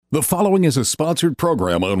The following is a sponsored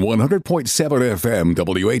program on 100.7 FM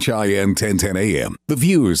WHIN 1010 AM. The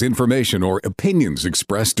views, information, or opinions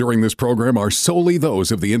expressed during this program are solely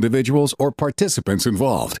those of the individuals or participants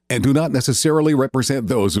involved and do not necessarily represent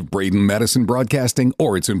those of Braden Madison Broadcasting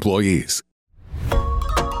or its employees.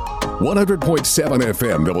 100.7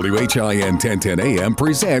 FM WHIN 1010 AM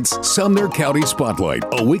presents Sumner County Spotlight,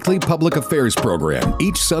 a weekly public affairs program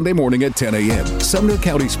each Sunday morning at 10 a.m. Sumner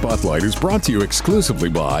County Spotlight is brought to you exclusively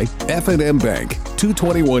by F&M Bank,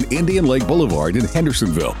 221 Indian Lake Boulevard in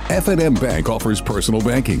Hendersonville. F&M Bank offers personal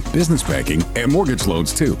banking, business banking, and mortgage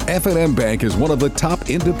loans too. F&M Bank is one of the top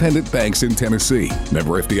independent banks in Tennessee.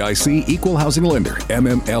 Member FDIC, Equal Housing Lender,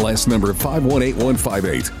 MMLS number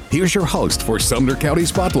 518158. Here's your host for Sumner County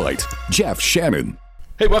Spotlight, Jeff Shannon.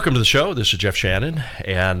 Hey, welcome to the show. This is Jeff Shannon,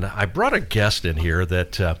 and I brought a guest in here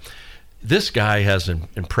that this guy has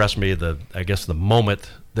impressed me the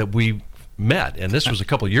moment that we met, and this was a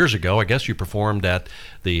couple years ago. I guess you performed at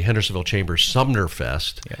the Hendersonville Chamber Sumner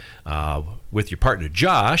Fest with your partner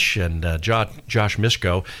Josh, and Josh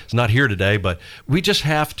Mischko is not here today, but we just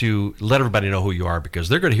have to let everybody know who you are because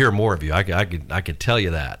they're going to hear more of you. I can tell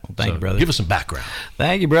you that. Well, thank you, brother. Give us some background.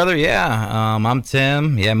 Thank you, brother. Yeah, I'm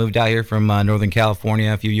Tim. Yeah, moved out here from Northern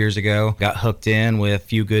California a few years ago. Got hooked in with a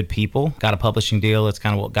few good people. Got a publishing deal. That's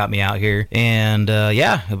kind of what got me out here. And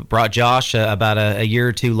brought Josh about a year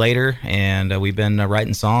or two later, and we've been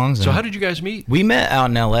writing songs. So how did you guys meet? We met out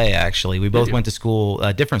in L.A. actually. We both went to school,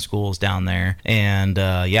 different schools down there. And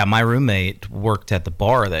my roommate worked at the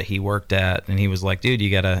bar that he worked at, and he was like, "Dude, you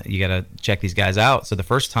gotta check these guys out." So the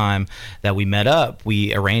first time that we met up,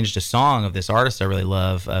 we arranged a song of this artist I really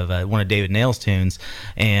love, of one of David Nail's tunes,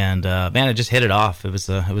 and man, it just hit it off. It was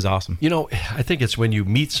awesome. You know, I think it's when you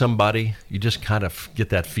meet somebody, you just kind of get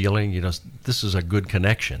that feeling. You know, this is a good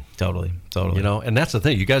connection. Totally. You know, and that's the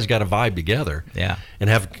thing. You guys got to vibe together. Yeah. And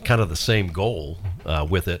have kind of the same goal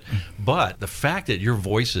with it. But the fact that your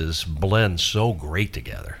voices blend so great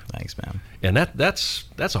together. Thanks, man. And that's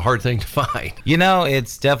a hard thing to find. You know,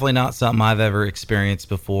 it's definitely not something I've ever experienced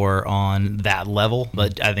before on that level,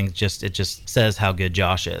 but I think it just says how good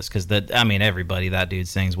Josh is, because everybody that dude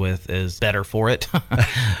sings with is better for it.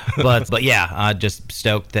 but yeah, I'm just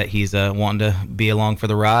stoked that he's wanting to be along for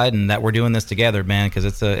the ride and that we're doing this together, man, because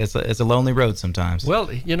it's a lonely road sometimes.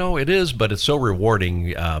 Well, you know, it is, but it's so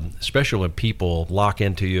rewarding, especially when people lock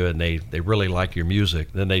into you and they really like your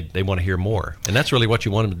music, then they want to hear more, and that's really what you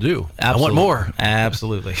want them to do. Absolutely. I want more.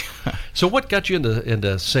 Absolutely. So what got you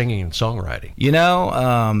into singing and songwriting? You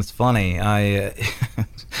know, it's funny.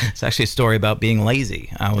 It's actually a story about being lazy.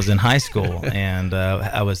 I was in high school, and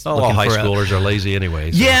I was looking all high for schoolers are lazy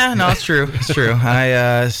anyway. So. Yeah, no, it's true. It's true.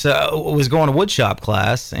 I was going to woodshop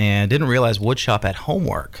class and didn't realize woodshop had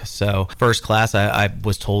homework. So first class, I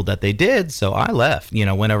was told that they did, so I left. You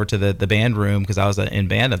know, went over to the band room because I was in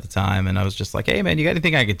band at the time, and I was just like, "Hey, man, you got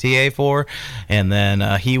anything I could TA for?" And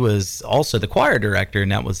then he was also the choir director,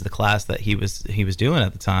 and that was the class that he was doing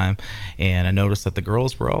at the time. And I noticed that the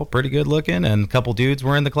girls were all pretty good looking, and a couple dudes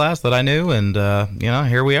were in the class that I knew, and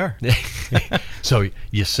here we are. So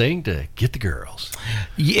you sing to get the girls.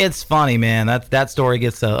 It's funny, man. That story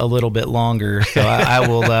gets a little bit longer, so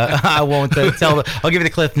I won't tell. I'll give you the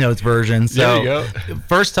Cliff Notes version. So there you go.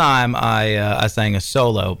 First time I sang a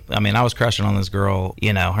solo. I mean, I was crushing on this girl.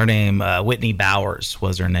 You know, her name Whitney Bowers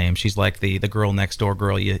was her name. She's like the girl next door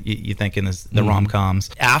girl you think in the rom-coms.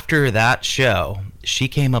 After that show, she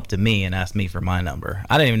came up to me and asked me for my number.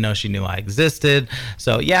 I didn't even know she knew I existed.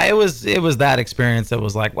 So yeah, it was that experience that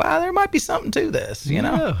was like, wow, there might be something to this, you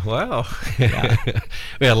know? Yeah, wow. Yeah.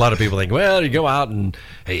 A lot of people think, well, you go out and,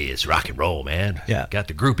 hey, it's rock and roll, man. Yeah. Got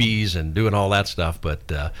the groupies and doing all that stuff, but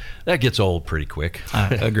that gets old pretty quick.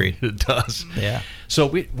 Agreed. It does. Yeah. So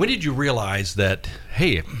when did you realize that,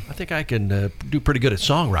 hey, I think I can do pretty good at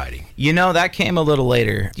songwriting? You know, that came a little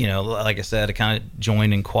later. You know, like I said, I kind of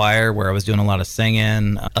joined in choir where I was doing a lot of singing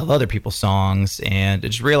of other people's songs, and I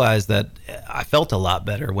just realized that I felt a lot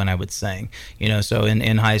better when I would sing. You know, so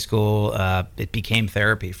in high school, it became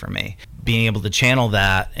therapy for me. Being able to channel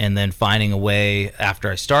that and then finding a way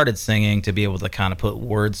after I started singing to be able to kind of put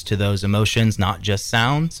words to those emotions, not just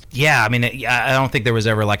sounds. Yeah, I mean, I don't think there was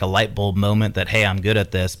ever like a light bulb moment that, hey, I'm good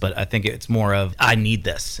at this, but I think it's more of, I need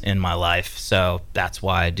this in my life. So that's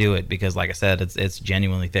why I do it, because like I said, it's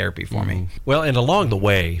genuinely therapy for me. Well, and along the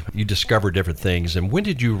way, you discover different things. And when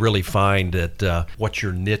did you really find that what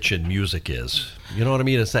your niche in music is? You know what I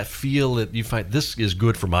mean? It's that feel that you find this is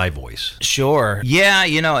good for my voice. Sure. Yeah,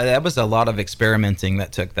 that was a lot of experimenting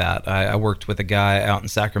that took that. I worked with a guy out in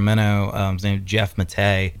Sacramento, his name is Jeff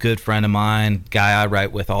Mattei, good friend of mine, guy I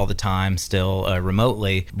write with all the time still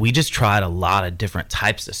remotely. We just tried a lot of different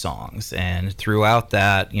types of songs, and throughout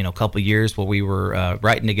that, a couple of years while we were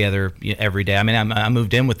writing together every day. I mean, I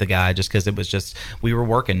moved in with the guy just because it was just, we were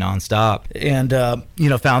working nonstop, and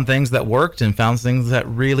found things that worked and found things that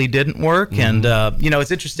really didn't work. And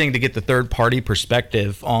it's interesting to get the third party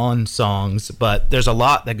perspective on songs, but there's a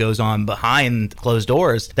lot that goes on behind closed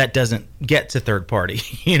doors that doesn't get to third party.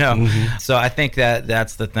 So I think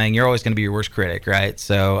that's the thing. You're always going to be your worst critic, right?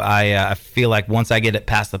 So I feel like once I get it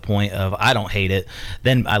past the point of I don't hate it,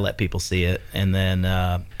 then I let people see it, and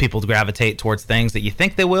then people gravitate towards things that you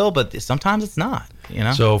think they will, but sometimes it's not.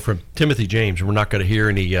 So from Timothy James, we're not going to hear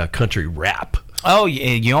any country rap. Oh,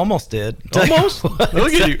 you almost did. Almost?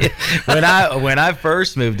 Look at you. When I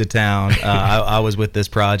first moved to town, I was with this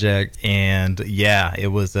project, and yeah, it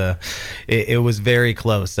was very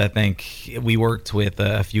close. I think we worked with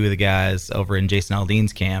a few of the guys over in Jason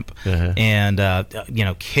Aldean's camp, and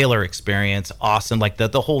killer experience, awesome. Like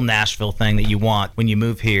the whole Nashville thing that you want when you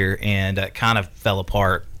move here, and it kind of fell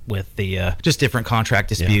apart with the just different contract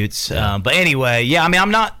disputes. But anyway, yeah, I mean,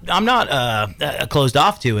 I'm not closed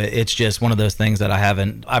off to it. It's just one of those things that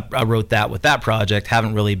I wrote that with that project,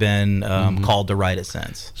 haven't really been called to write it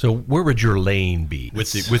since. So where would your lane be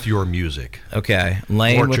with your music? Okay,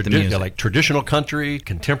 lane with the music. Like traditional country,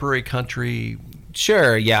 contemporary country.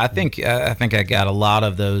 Sure. Yeah, I think I got a lot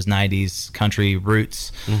of those '90s country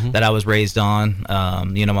roots that I was raised on.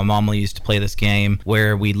 My mom used to play this game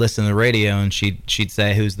where we'd listen to the radio and she'd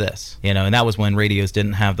say, "Who's this?" And that was when radios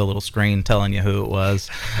didn't have the little screen telling you who it was.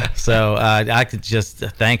 So I could just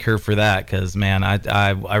thank her for that, because man,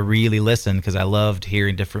 I really listened because I loved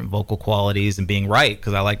hearing different vocal qualities and being right,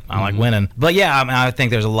 because I like winning. But yeah, I mean, I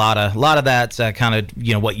think there's a lot of that kind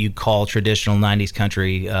of what you call traditional '90s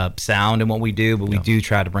country sound in what we do. But we do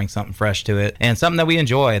try to bring something fresh to it, and something that we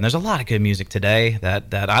enjoy. And there's a lot of good music today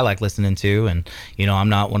that I like listening to. And I'm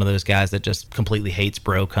not one of those guys that just completely hates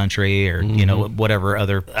bro country or whatever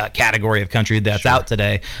other category of country that's out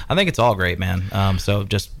today. I think it's all great, man. So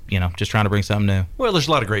just trying to bring something new. Well, there's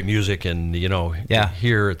a lot of great music, and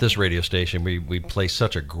here at this radio station, we play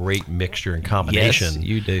such a great mixture and combination. Yes,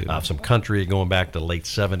 you do. Of some country going back to late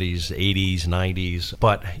 '70s, '80s, '90s.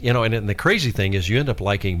 But and the crazy thing is, you end up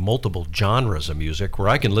liking multiple genres of music. Where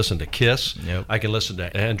I can listen to Kiss, I can listen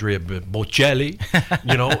to Andrea Bocelli.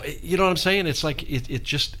 you know what I'm saying? It's like it's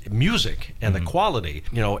just music and the quality.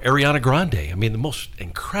 Ariana Grande. I mean, the most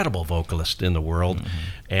incredible vocalist in the world,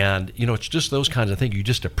 and it's just those kinds of things. You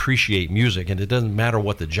just appreciate music, and it doesn't matter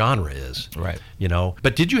what the genre is, right?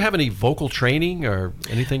 But did you have any vocal training or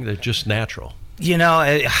anything that's just natural?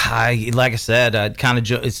 Like I said, I kind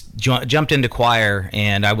of jumped into choir,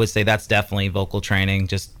 and I would say that's definitely vocal training,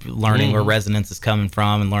 just learning where resonance is coming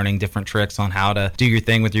from and learning different tricks on how to do your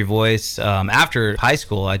thing with your voice. After high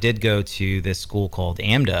school, I did go to this school called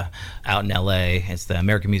AMDA out in LA. It's the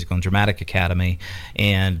American Musical and Dramatic Academy,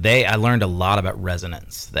 and I learned a lot about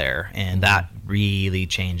resonance there, and that really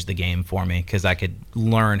changed the game for me, because I could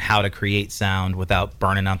learn how to create sound without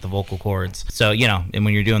burning out the vocal cords. So, and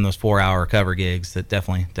when you're doing those 4-hour cover gigs, that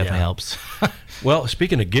definitely helps. Well,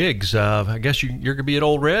 speaking of gigs, I guess you're going to be at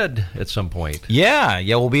Old Red at some point. Yeah,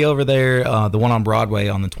 we'll be over there, the one on Broadway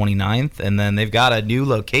on the 29th, and then they've got a new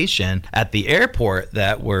location at the airport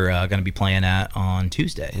that we're going to be playing at on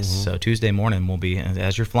Tuesdays. So Tuesday morning we'll be,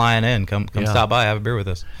 as you're flying in, come stop by, have a beer with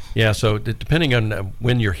us. Yeah, so depending on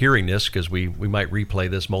when you're hearing this, because we might replay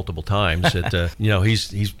this multiple times,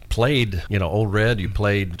 he's played, Old Red, you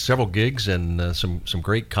played several gigs and some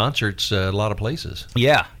great concerts at a lot of places.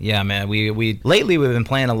 Yeah, man. We lately we've been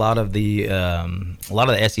playing a lot of the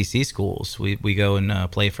SEC schools. We go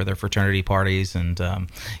and play for their fraternity parties, and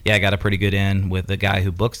I got a pretty good in with the guy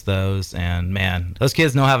who books those, and man, those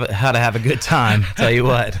kids know how to have a good time. Tell you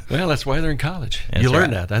what. Well, that's why they're in college. You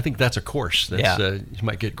learn that. I think that's a course. You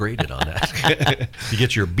might get graded on that. You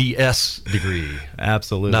get your BS degree.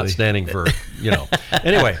 Absolutely. Not standing for,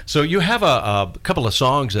 Anyway, so you have a couple of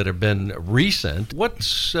songs that have been recent.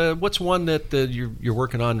 What's one that you're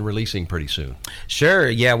working on releasing pretty soon? Sure.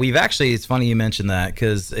 Yeah, we've actually. It's funny you mentioned that,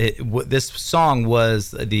 because this song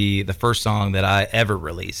was the first song that I ever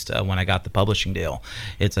released when I got the publishing deal.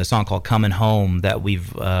 It's a song called "Coming Home" that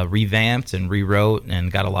we've revamped and rewrote,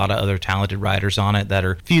 and got a lot of other talented writers on it that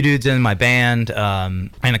are a few dudes in my band,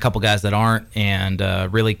 and a couple guys that aren't, and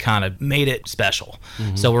really kind of made it special.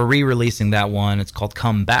 So we're re-releasing that one. It's called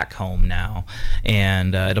Come Back Home now,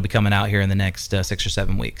 and it'll be coming out here in the next 6 or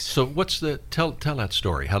 7 weeks. So what's tell that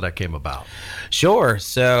story, how that came about? Sure.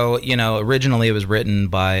 So, originally it was written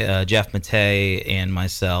by Jeff Mattei and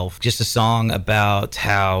myself. Just a song about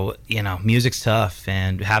how, music's tough,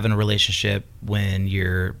 and having a relationship when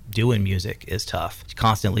you're doing music is tough. You're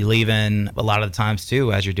constantly leaving. A lot of the times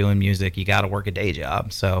too, as you're doing music, you got to work a day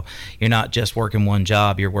job. So you're not just working one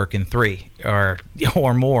job, you're working 3 or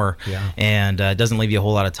more. Yeah. And it doesn't leave you a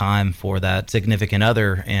whole lot of time for that significant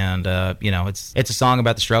other. And, it's a song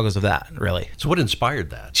about the struggles of that, really. So what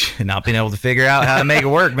inspired that? Not being able to figure out how to make it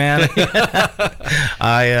work, man.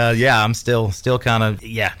 I'm still kind of,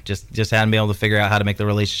 just hadn't been able to figure out how to make the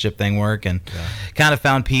relationship thing work, and kind of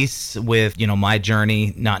found peace with, my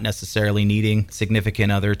journey, not necessarily needing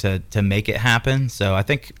significant other to make it happen. So I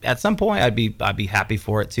think at some point I'd be happy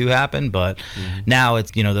for it to happen, but now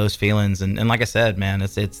it's, those feelings, and like I said, man,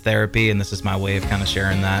 it's therapy, and this is my way of kind of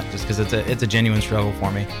sharing that, just because it's a genuine struggle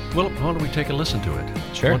for me. Well, why don't we take a listen to it?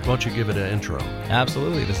 Sure. Why don't you give it an intro?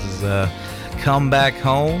 Absolutely. This is Come Back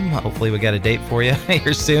Home. Hopefully we got a date for you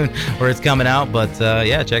here soon where it's coming out, but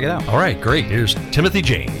check it out. All right, great. Here's Timothy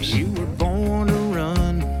James. You were born to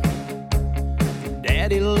run.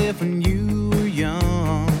 Daddy left when you were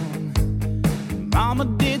young. Mama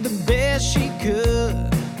did the best she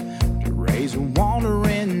could to raise a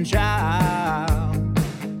wandering child.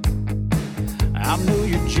 I know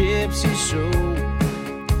your gypsy soul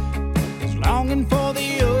is longing for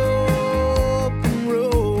the open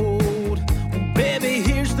road. Well, baby,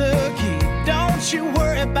 here's the key. Don't you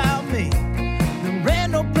worry about me. There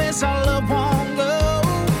ain't no place our love won't go.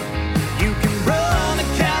 You can run to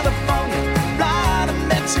California, fly to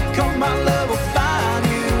Mexico. My love will find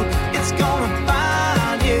you. It's gonna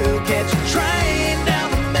find you. Catch a train down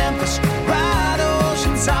to Memphis, ride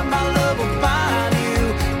oceanside. My love will find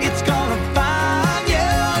you. It's gonna find you.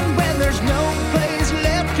 And when there's no place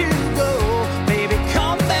left to go, baby,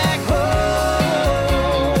 come back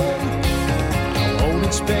home. I won't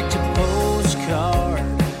expect a postcard,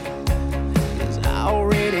 'cause I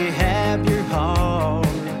already have your heart.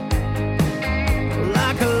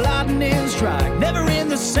 Like a lightning strike, never in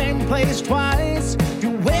the same place twice.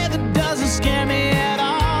 Your weather doesn't scare me at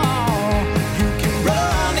all. You can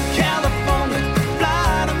run to California,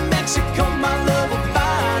 fly to Mexico. My love will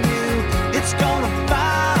find you. It's gonna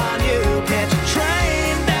find you. Catch a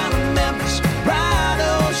train down to Memphis, ride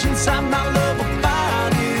oceanside. My love will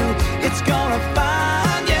find you. It's gonna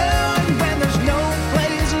find you. And when there's no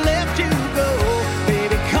place left to go,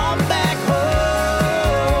 baby, come back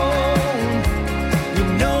home. You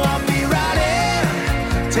know I'll be right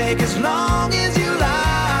here. Take as long as you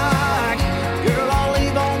like. Girl, I'll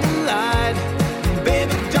leave on the light.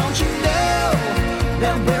 Baby, don't you know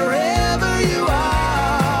that wherever you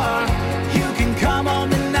are, you can come on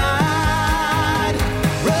tonight.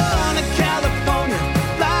 Run to California,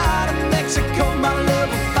 fly to Mexico. My love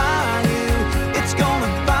will find you. It's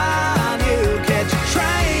gonna find you. Catch a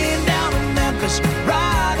train down to Memphis,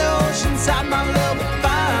 ride oceanside. My love will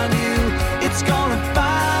find you. It's gonna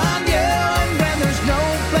find you. And when there's no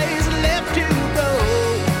place left to go,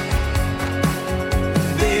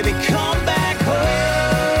 baby, come back home.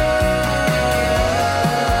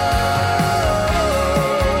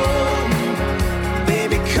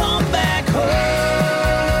 Baby, come back home.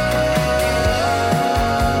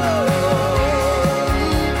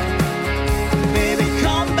 Baby,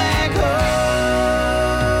 come back home.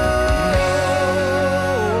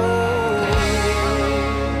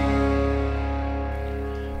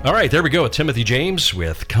 All right, there we go. Timothy James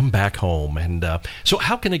with Come Back Home. And so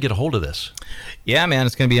how can they get a hold of this? Yeah, man,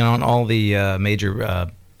 it's going to be on all the major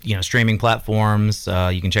streaming platforms.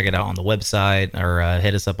 You can check it out on the website, or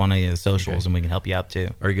hit us up on any of the socials, and we can help you out too.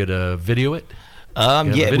 Are you going to video it? Yeah,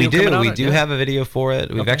 we video coming do. out? We do Yeah. have a video for it.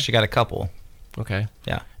 We've Okay. actually got a couple. Okay.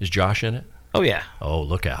 Yeah. Is Josh in it? Oh yeah. Oh,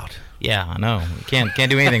 look out. Yeah, I know. Can't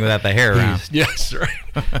do anything without the hair around. Yes, right.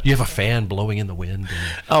 Do you have a fan blowing in the wind?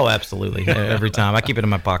 Oh, absolutely. Every time. I keep it in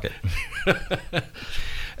my pocket.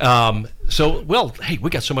 Hey, we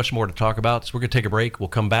got so much more to talk about, so we're going to take a break. We'll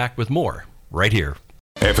come back with more right here.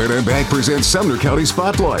 F&M Bank presents Sumner County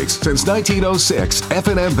Spotlights. Since 1906,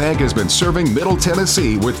 F&M Bank has been serving Middle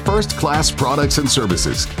Tennessee with first-class products and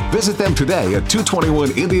services. Visit them today at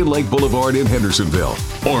 221 Indian Lake Boulevard in Hendersonville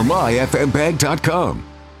or myfmbank.com.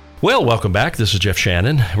 Well, welcome back. This is Jeff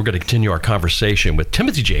Shannon. We're going to continue our conversation with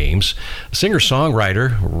Timothy James, a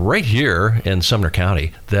singer-songwriter right here in Sumner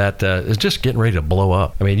County that is just getting ready to blow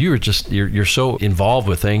up. I mean, you're so involved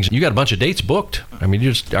with things. You got a bunch of dates booked. I mean,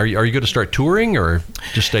 are you going to start touring or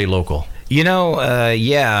just stay local?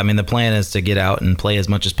 Yeah. I mean, the plan is to get out and play as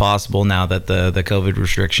much as possible now that the COVID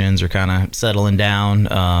restrictions are kind of settling down.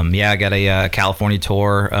 I got a California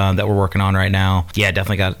tour that we're working on right now. Yeah,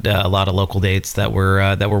 definitely got a lot of local dates that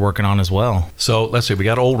we're working on as well. So let's see, we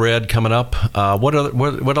got Old Red coming up.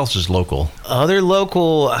 What else is local? Other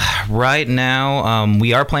local right now,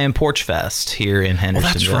 we are playing Porch Fest here in Hendersonville.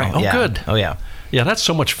 Oh, that's right. Oh, good. Oh, yeah. Yeah, that's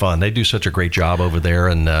so much fun. They do such a great job over there,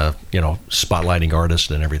 and spotlighting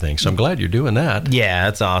artists and everything. So I'm glad you're doing that. Yeah,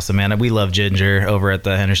 that's awesome, man. We love Ginger over at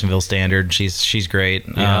the Hendersonville Standard. She's great.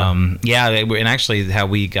 Yeah. And actually, how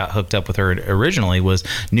we got hooked up with her originally was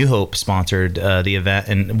New Hope sponsored the event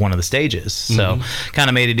in one of the stages. So kind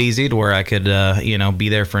of made it easy to where I could be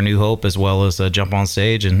there for New Hope as well as jump on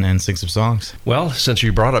stage and sing some songs. Well, since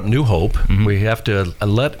you brought up New Hope, we have to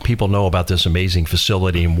let people know about this amazing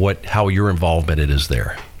facility and how your involvement it is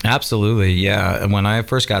there. Absolutely, yeah. And when I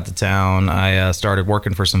first got to town, I started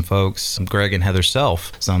working for some folks, Greg and Heather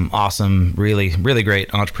Self, some awesome, really, really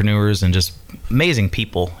great entrepreneurs and just amazing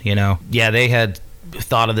people, Yeah, they had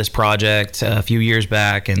thought of this project a few years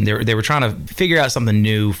back, and they were trying to figure out something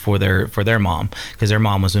new for their mom, because their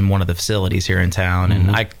mom was in one of the facilities here in town,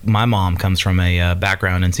 and my mom comes from a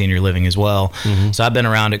background in senior living as well, so I've been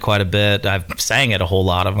around it quite a bit. I've sang at a whole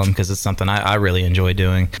lot of them because it's something I really enjoy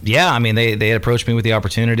doing. Yeah, I mean they had approached me with the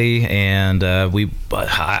opportunity, and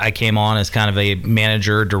I came on as kind of a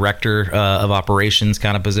manager director of operations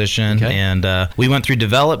kind of position, and we went through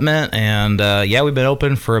development, and we've been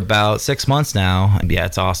open for about 6 months now. Yeah,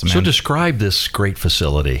 it's awesome, man. So describe this great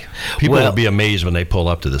facility. People will be amazed when they pull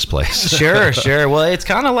up to this place. Sure. Well, it's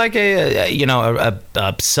kind of like a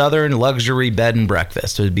southern luxury bed and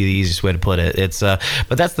breakfast would be the easiest way to put it. It's but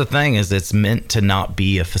that's the thing, is it's meant to not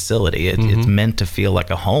be a facility. It's meant to feel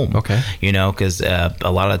like a home. Okay. Because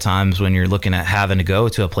a lot of times when you're looking at having to go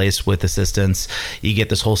to a place with assistance, you get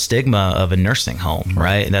this whole stigma of a nursing home,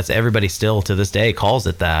 right? And that's, everybody still to this day calls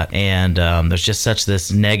it that. And there's just such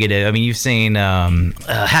this negative. I mean, you've seen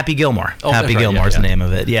Happy Gilmore. Happy Gilmore's the name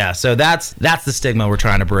of it. Yeah. So that's the stigma we're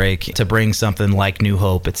trying to break, to bring something like New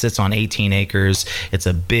Hope. It sits on 18 acres. It's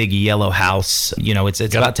a big yellow house.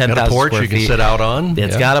 It's about 10,000 got a porch square you feet. can sit out on.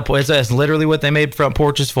 It's got a porch. It's literally what they made front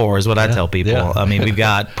porches for, is what I tell people. Yeah. I mean, we've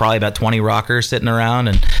got probably about 20 rockers sitting around,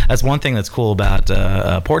 and that's one thing that's cool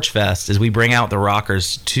about Porch Fest, is we bring out the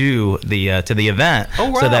rockers to the event,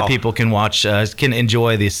 so that people can watch, can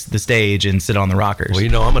enjoy the stage and sit on the rockers.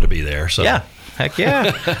 Well, I'm going to be there. So yeah. Heck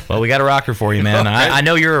yeah. Well, we got a rocker for you, man. I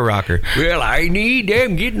know you're a rocker. Well, I need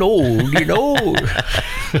them getting old,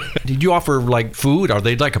 Did you offer like food? Are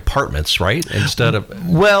they like apartments, right? Instead of...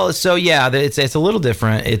 Well, so yeah, it's a little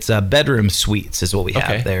different. It's bedroom suites is what we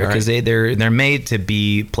have there, because they're made to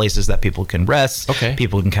be places that people can rest. Okay.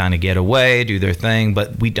 People can kind of get away, do their thing,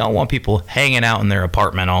 but we don't want people hanging out in their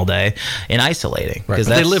apartment all day and isolating. Right.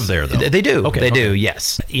 But they live there, though. They do. Okay. They do.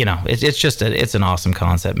 Yes. It's just it's an awesome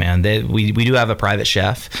concept, man. We do have a private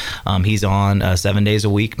chef. He's on 7 days a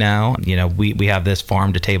week now. We have this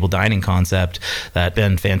farm to table dining concept that's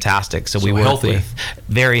been fantastic. So we work healthy. with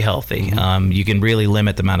very healthy. You can really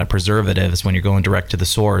limit the amount of preservatives when you're going direct to the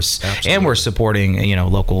source. Absolutely. And we're supporting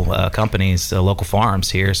local companies, local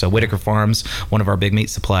farms here. So Whitaker Farms, one of our big meat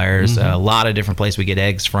suppliers. A lot of different places we get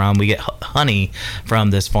eggs from. We get honey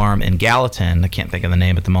from this farm in Gallatin. I can't think of the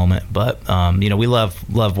name at the moment, but we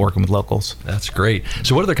love working with locals. That's great.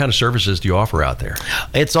 So what other kind of services do you offer out there?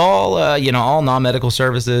 It's all all non-medical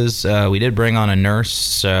services. We did bring on a nurse,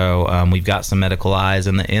 so we've got some medical eyes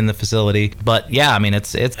in the facility. But yeah, I mean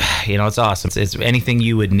it's awesome. It's anything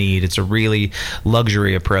you would need. It's a really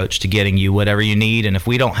luxury approach to getting you whatever you need. And if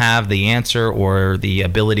we don't have the answer or the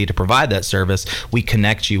ability to provide that service, we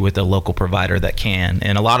connect you with a local provider that can.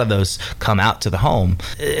 And a lot of those come out to the home.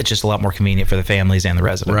 It's just a lot more convenient for the families and the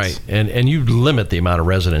residents. Right. And you limit the amount of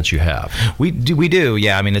residents you have. We do.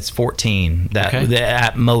 Yeah. I mean, it's 14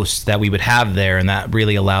 at most that we would have there, and that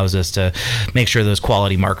really allows us to make sure those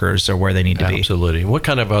quality markers are where they need to be. Absolutely. What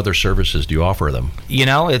kind of other services do you offer them?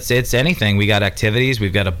 It's anything. We got activities.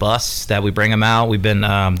 We've got a bus that we bring them out. We've been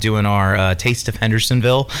doing our Taste of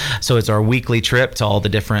Hendersonville, so it's our weekly trip to all the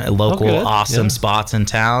different local awesome spots in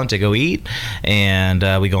town to go eat,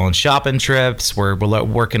 and we go on shopping trips. We're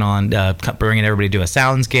working on bringing everybody to a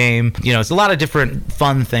sounds game. It's a lot of different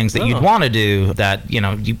fun things that you'd want to do that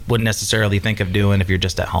you wouldn't necessarily think of doing if you're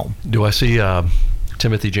just at home. Do I see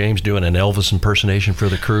Timothy James doing an Elvis impersonation for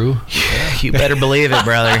the crew? You better believe it,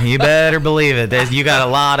 brother. You better believe it. You got a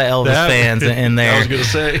lot of Elvis fans in there. I was going to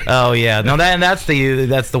say. Oh yeah, no, that's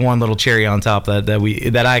the one little cherry on top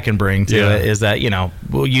that I can bring to it, is that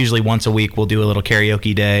we'll usually once a week we'll do a little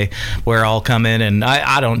karaoke day where I'll come in, and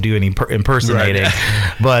I don't do any impersonating,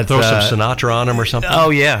 but throw some Sinatra on them or something. Oh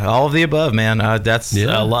yeah, all of the above, man. That's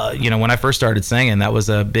a lot. When I first started singing, that was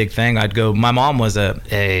a big thing. I'd go. My mom was a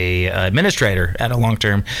administrator at a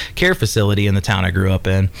long-term care facility in the town I grew up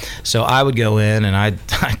in, so I would go in and I'd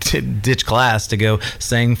ditch class to go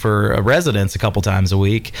sing for residents a couple times a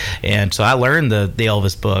week, and so I learned the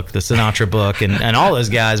Elvis book, the Sinatra book, and all those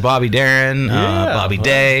guys, Bobby Darin, Bobby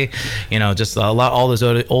Day, just a lot, all those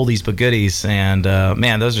oldies but goodies, and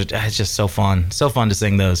man, it's just so fun to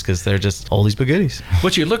sing those because they're just oldies but goodies.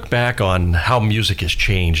 But you look back on how music has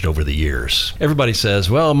changed over the years. Everybody says,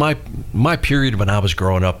 well, my period when I was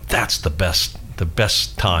growing up, that's the best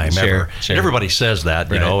time ever. Sure. And everybody says that,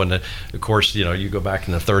 right. And of course, you go back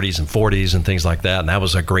in the 30s and 40s and things like that, and that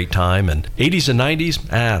was a great time. And 80s and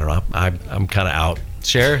 90s, I don't know, I'm kind of out.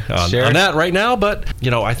 Sure. On that right now, but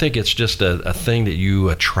I think it's just a thing that you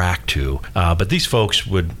attract to. But these folks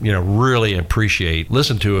would really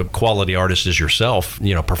listen to a quality artist as yourself,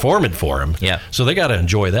 performing for them. Yeah. So they got to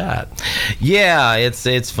enjoy that. Yeah,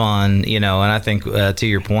 it's fun, and I think to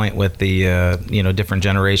your point with the different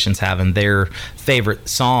generations having their favorite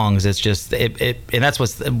songs, it's just and that's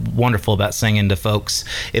what's wonderful about singing to folks.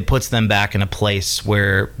 It puts them back in a place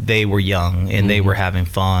where they were young and they were having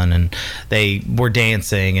fun and they were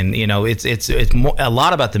dancing, and it's more, a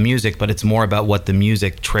lot about the music, but it's more about what the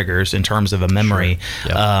music triggers in terms of a memory.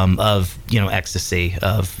 Sure. Yep. Of ecstasy,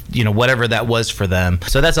 of whatever that was for them.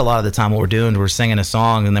 So that's a lot of the time what we're doing. We're singing a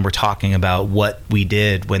song and then we're talking about what we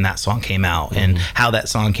did when that song came out and how that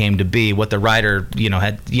song came to be, what the writer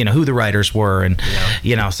had, who the writers were, and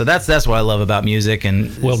so that's what I love about music.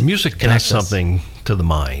 And music does something to the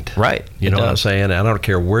mind, right? You know what I'm saying? And I don't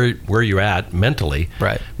care where you're at mentally,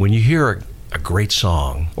 right? When you hear a great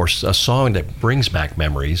song or a song that brings back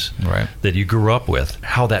memories, right, that you grew up with,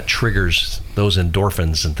 how that triggers those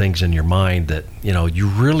endorphins and things in your mind that you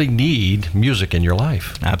really need music in your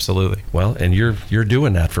life. Absolutely. Well, and you're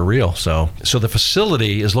doing that for real. So the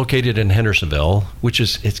facility is located in Hendersonville, which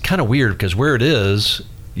it's kind of weird because where it is,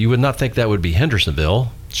 you would not think that would be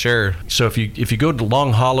Hendersonville. Sure. So if you go to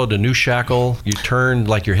Long Hollow to New Shackle, you turn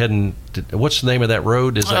like you're heading to, what's the name of that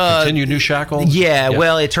road? Is that Continue New Shackle? Yeah,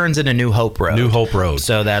 well, it turns into New Hope Road. New Hope Road.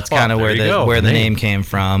 So that's kind of where the name came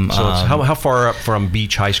from. So it's how far up from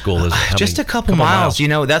Beach High School is it? Just a couple miles.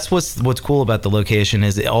 That's what's cool about the location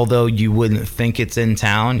is although you wouldn't think it's in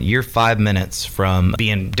town, you're 5 minutes from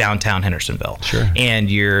being downtown Hendersonville. Sure. And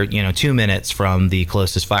you're 2 minutes from the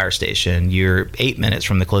closest fire station. You're 8 minutes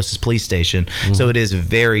from the closest police station. Mm-hmm. So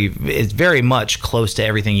it's very much close to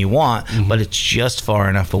everything you want, but it's just far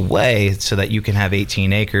enough away so that you can have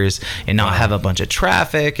 18 acres and not have a bunch of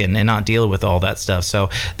traffic and not deal with all that stuff. So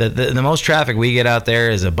the most traffic we get out there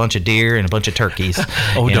is a bunch of deer and a bunch of turkeys.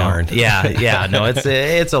 Darn. Yeah. No,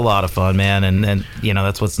 it's a lot of fun, man. And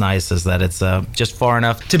that's what's nice is that it's just far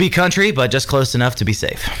enough to be country, but just close enough to be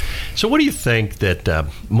safe. So what do you think that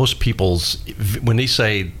most people's, when they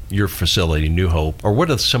say your facility, New Hope, or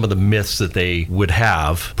what are some of the myths that they would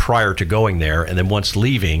have prior to going there, and then once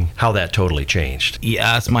leaving, how that totally changed?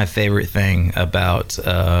 Yeah, that's my favorite thing about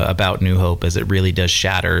New Hope is it really does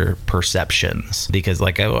shatter perceptions, because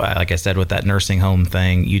like I said with that nursing home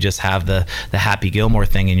thing, you just have the Happy Gilmore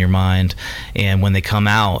thing in your mind, and when they come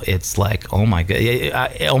out, it's like, oh my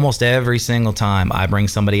god, almost every single time I bring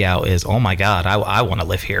somebody out is, oh my god, I want to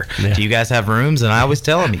live here. Yeah. Do you guys have rooms? And I always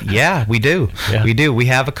tell them, yeah, we do. Yeah. We do. We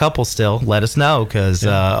have a couple still. Let us know, because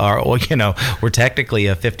we're technically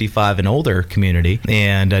a 55 and older community,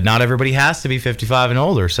 and not everybody has to be 55 and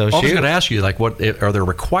older. So I was going to ask you, like, what are there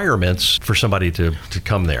requirements for somebody to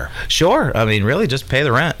come there? Sure. I mean, really, just pay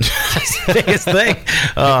the rent. That's the biggest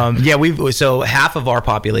thing. So half of our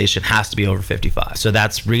population has to be over 55. So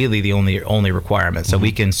that's really the only requirement. So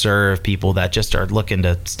we can serve people that just are looking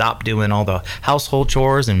to stop doing all the household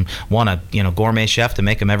chores and want a gourmet chef to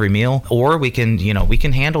make them every meal, or we can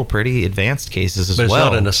handle pretty advanced cases as well. But it's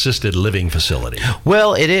not an assisted living facility.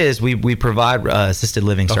 Well, it is. We provide assisted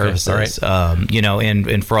living services. All right.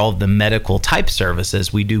 And for all of the medical type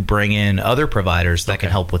services, we do bring in other providers that can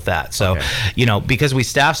help with that. So, because we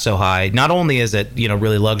staff so high, not only is it,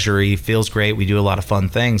 really luxury, feels great, we do a lot of fun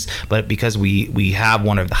things, but because we have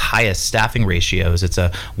one of the highest staffing ratios, it's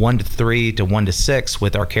a 1-to-3 to 1-to-6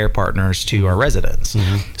 with our care partners to our residents.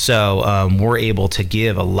 Mm-hmm. So we're able to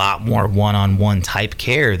give a lot more one-on-one type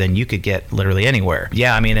care there, then you could get literally anywhere.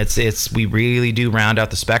 Yeah, I mean, it's we really do round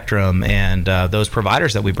out the spectrum, and those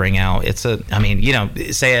providers that we bring out,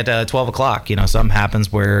 say at 12 o'clock, something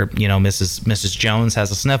happens where, Mrs. Jones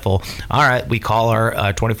has a sniffle. All right, we call our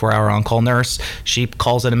 24-hour on-call nurse. She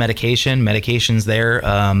calls in a medication's there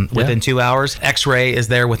within 2 hours. X-ray is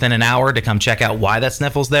there within an hour to come check out why that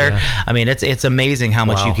sniffle's there. Yeah. I mean, it's amazing how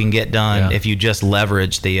much you can get done if you just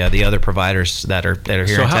leverage the other providers that are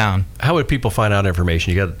here in town. How would people find out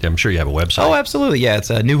information? I'm sure you have a website. Oh, absolutely. Yeah, it's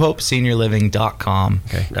newhopeseniorliving.com.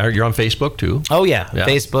 Okay. You're on Facebook too? Oh, yeah.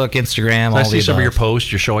 Facebook, Instagram, all the above. I see some of your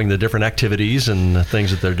posts. You're showing the different activities and the things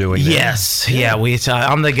that they're doing there. Yes. Yeah.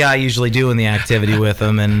 I'm the guy usually doing the activity with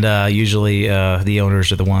them, and usually the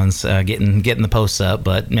owners are the ones getting the posts up.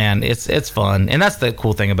 But, man, it's fun. And that's the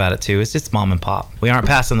cool thing about it, too. It's mom and pop. We aren't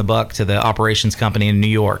passing the buck to the operations company in New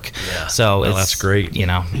York. Yeah. So that's great.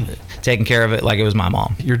 Taking care of it like it was my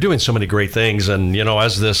mom. You're doing so many great things, and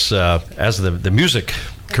as the music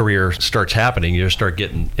career starts happening, you start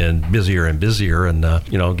getting busier and busier, and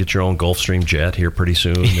get your own Gulfstream jet here pretty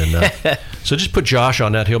soon, and so just put Josh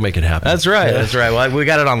on that, he'll make it happen. That's right. Well, we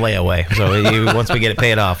got it on layaway, so once we get it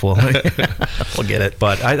paid off, we'll get it.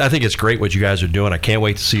 But I think it's great what you guys are doing. I can't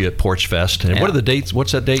wait to see you at Porch Fest. And what are the dates?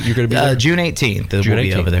 What's that date you're going to be there? June 18th. We'll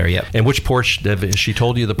be over there. Yep. And which porch? Has she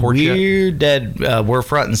told you the porch yet? We're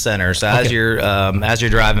front and center. So as you're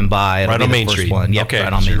driving by, right on Main Street. One. Yep, okay.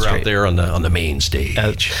 Right on Main Street. You're out there on the main stage.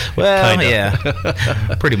 Well, kinda. Yeah,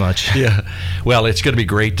 pretty much. Yeah. Well, it's going to be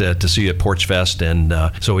great to see you at Porch Fest, and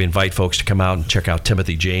so we invite folks to come out and check out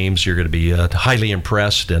Timothy James. You're going to be highly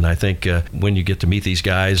impressed, and I think when you get to meet these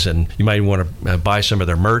guys, and you might want to buy some of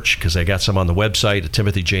their merch, because they got some on the website at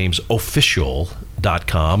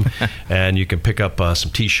timothyjamesofficial.com, and you can pick up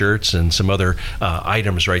some T-shirts and some other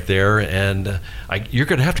items right there, and you're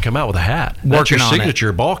going to have to come out with a hat. That's your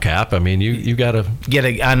signature ball cap. I mean, you got to get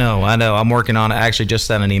a. I know. I'm working on it. I actually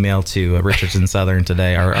just sent an email to Richardson Southern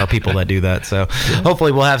today, our people that do that. So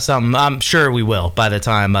hopefully we'll have something. I'm sure we will by the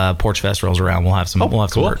time Porch Fest rolls around. We'll have some. We'll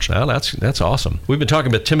have cool. some merch. Well, that's awesome. We've been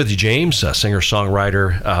talking about Timothy James, singer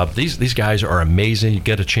songwriter. These guys are amazing. You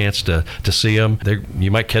get a chance to see them.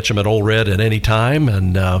 You might catch them at Old Red at any time,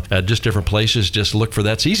 and at just different places. Just look for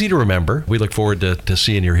that. It's easy to remember. We look forward to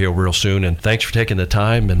seeing you here real soon. And thanks for taking the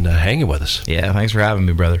time and hanging with us. Yeah, thanks for having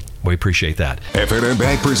me, brother. We appreciate that. F&M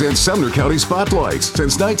Bank presents Sumner County Spotlights.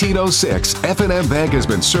 Since 1906, F&M Bank has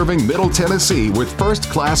been serving Middle Tennessee with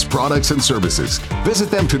first-class products and services.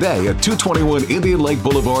 Visit them today at 221 Indian Lake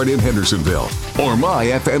Boulevard in Hendersonville or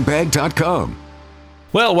myfmbank.com.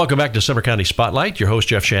 Well, welcome back to Sumner County Spotlight. Your host,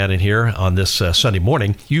 Jeff Shannon, here on this Sunday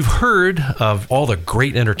morning. You've heard of all the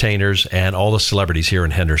great entertainers and all the celebrities here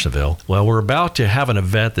in Hendersonville. Well, we're about to have an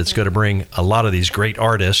event that's going to bring a lot of these great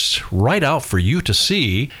artists right out for you to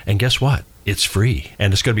see. And guess what? It's free,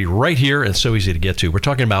 and it's going to be right here and so easy to get to. We're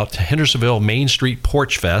talking about Hendersonville Main Street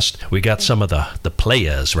Porch Fest. We got some of the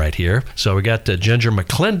players right here. So we got Ginger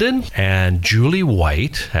McClendon and Julie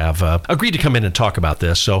White have agreed to come in and talk about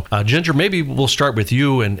this. So Ginger, maybe we'll start with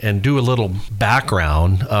you and do a little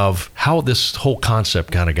background of how this whole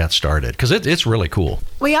concept kind of got started, because it's really cool.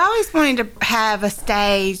 We always wanted to have a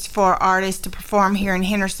stage for artists to perform here in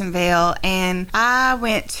Hendersonville, and I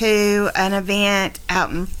went to an event out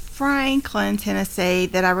in Franklin, Tennessee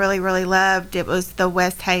that I really, really loved. It was the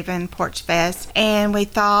West Haven Porch Fest, and we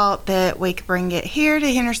thought that we could bring it here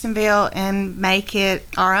to Hendersonville and make it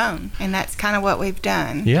our own, and that's kind of what we've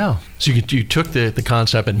done. Yeah. So you took the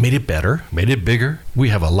concept and made it better, made it bigger. We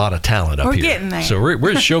have a lot of talent up here. We're getting there. So we're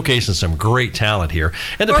showcasing some great talent here.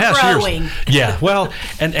 And the we're past growing. Years, yeah, well,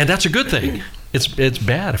 and that's a good thing. It's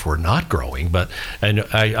bad if we're not growing, but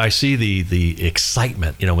I see the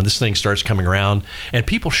excitement, when this thing starts coming around and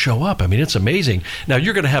people show up. I mean, it's amazing. Now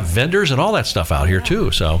you're going to have vendors and all that stuff out here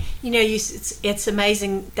too. So it's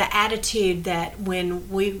amazing the attitude that when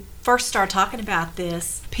we first started talking about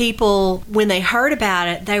this, people, when they heard about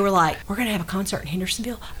it, they were like, "We're going to have a concert in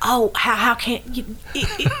Hendersonville." Oh, how can you?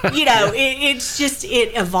 It's just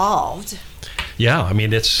it evolved. Yeah, I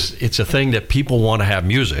mean, it's a thing that people want to have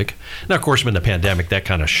music. Now, of course, in the pandemic, that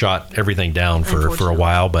kind of shot everything down for a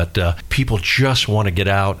while, but people just want to get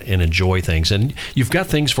out and enjoy things. And you've got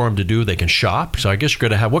things for them to do. They can shop. So I guess you're going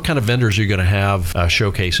to have, what kind of vendors are you going to have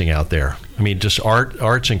showcasing out there? I mean, just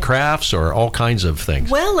arts and crafts or all kinds of things?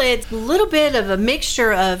 Well, it's a little bit of a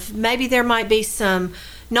mixture of, maybe there might be some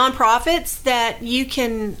nonprofits that you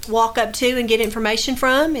can walk up to and get information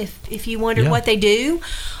from if you wondered what they do.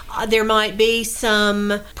 There might be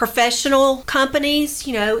some professional companies,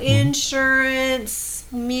 insurance,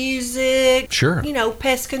 music, Sure.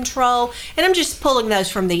 pest control, and I'm just pulling those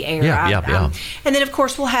from the air. Yeah. And then of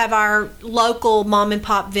course we'll have our local mom and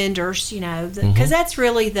pop vendors, because that's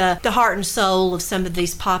really the heart and soul of some of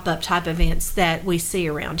these pop-up type events that we see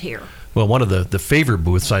around here. Well, one of the favorite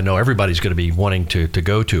booths I know everybody's going to be wanting to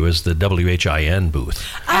go to is the WHIN booth.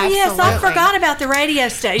 Oh, yes, I forgot about the radio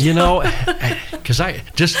station. Because I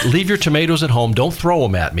just leave your tomatoes at home. Don't throw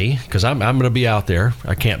them at me, because I'm going to be out there.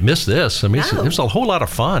 I can't miss this. I mean, it was a whole lot of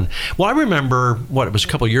fun. Well, I remember it was a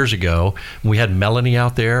couple years ago when we had Melanie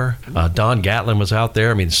out there. Don Gatlin was out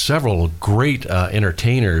there. I mean, several great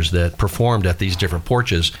entertainers that performed at these different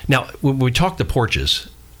porches. Now, when we talk the porches,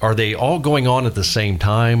 are they all going on at the same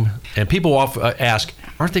time? And people often ask,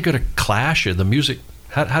 aren't they going to clash? Or the music,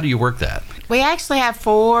 how do you work that? We actually have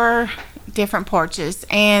 4 different porches,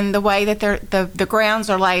 and the way that the grounds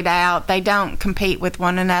are laid out, they don't compete with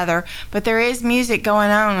one another. But there is music going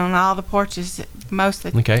on all the porches most of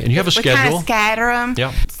the time. Okay, and you have a schedule? We kind of scatter them.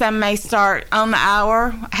 Yeah. Some may start on the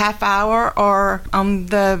hour, half hour, or on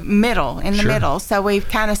the middle, in the middle. So we've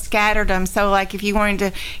kind of scattered them. So like if you wanted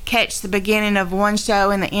to catch the beginning of one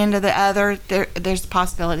show and the end of the other, there's a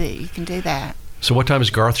possibility that you can do that. So what time is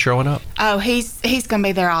Garth showing up? Oh, he's going to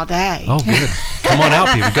be there all day. Oh, good. Come on out,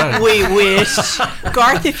 people. Got it. We wish.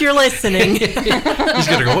 Garth, if you're listening. He's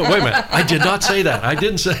going to go, wait a minute. I did not say that. I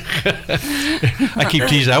didn't say. I keep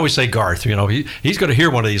teasing. I always say Garth. He's going to hear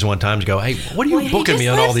one of these one time and go, hey, what are you booking me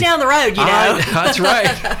on all these? He just lives down the road, That's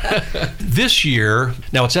right. This year,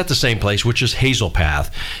 now it's at the same place, which is Hazel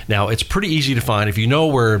Path. Now, it's pretty easy to find. If you know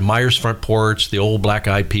where Myers Front Porch, the old Black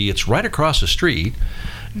Eyed Pea, it's right across the street.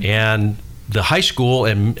 And the high school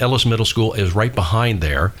and Ellis Middle School is right behind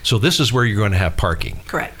there. So this is where you're going to have parking.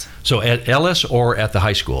 Correct. So at Ellis or at the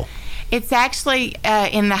high school? It's actually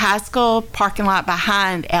in the high school parking lot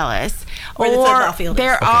behind Ellis. Where the football field is.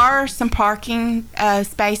 There are some parking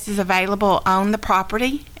spaces available on the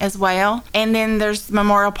property as well. And then there's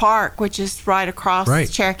Memorial Park, which is right across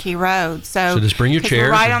Cherokee Road. So just bring your chairs.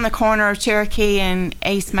 We're right on the corner of Cherokee and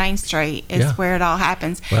East Main Street is where it all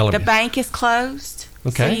happens. Well, the bank is closed.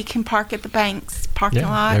 Okay. So you can park at the bank's parking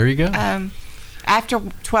lot. There you go. After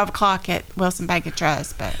 12 o'clock at Wilson Bank and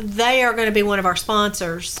Trust. But they are going to be one of our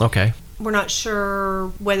sponsors. Okay. We're not sure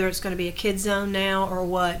whether it's going to be a kids zone now or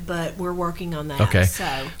what, but we're working on that. Okay.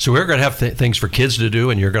 So we're going to have things for kids to do,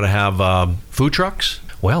 and you're going to have food trucks.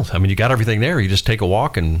 Well, I mean, you got everything there. You just take a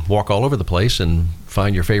walk and walk all over the place and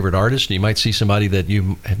find your favorite artist. And you might see somebody that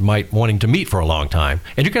you might wanting to meet for a long time.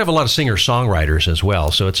 And you can have a lot of singer-songwriters as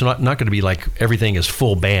well. So it's not going to be like everything is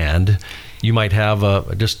full band. You might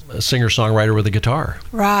have just a singer-songwriter with a guitar.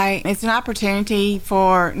 Right. It's an opportunity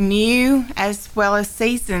for new as well as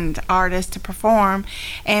seasoned artists to perform,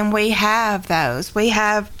 and we have those. We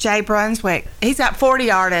have Jay Brunswick. He's got 40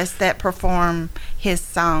 artists that perform his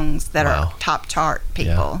songs that are top chart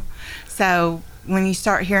people. Yeah. So when you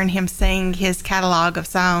start hearing him sing his catalog of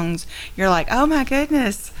songs, you're like, oh my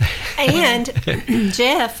goodness. And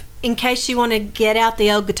Jeff, in case you want to get out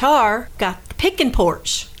the old guitar, got the picking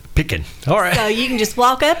porch. Picking. All right. So you can just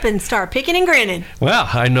walk up and start picking and grinning. Well,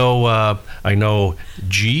 I know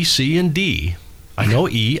G, C, and D. I know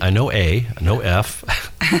E. I know A. I know F.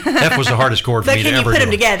 F was the hardest chord for me to ever do. But can you put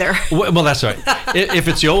them together? Well, that's right. If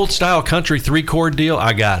it's the old style country 3-chord deal,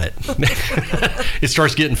 I got it. It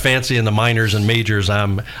starts getting fancy in the minors and majors.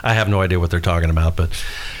 I have no idea what they're talking about. But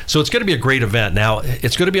so it's going to be a great event. Now,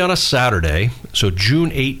 it's going to be on a Saturday, so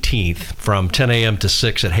June 18th from 10 a.m. to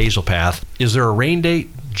 6 at Hazel Path. Is there a rain date?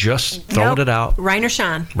 Just throwing it out. Rain or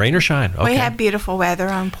shine. Rain or shine. Okay. We have beautiful weather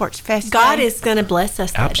on Porch Fest. God is going to bless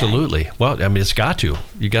us that Absolutely. day. Well, I mean, it's got to.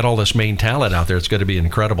 You got all this main talent out there. It's going to be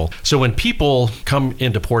incredible. So when people come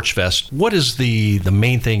into Porch Fest, what is the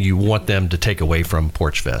main thing you want them to take away from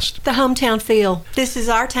Porch Fest? The hometown feel. This is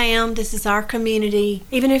our town. This is our community.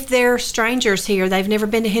 Even if they're strangers here, they've never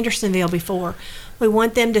been to Hendersonville before. We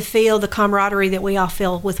want them to feel the camaraderie that we all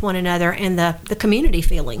feel with one another and the community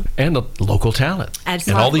feeling. And the local talent.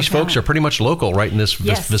 Absolutely. And all these folks are pretty much local right in this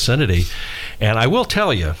vicinity. And I will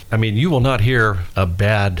tell you, I mean, you will not hear a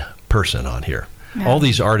bad person on here. No. All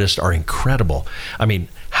these artists are incredible. I mean,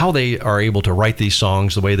 how they are able to write these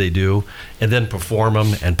songs the way they do and then perform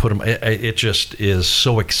them and put them, it just is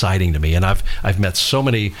so exciting to me. And I've met so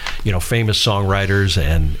many, famous songwriters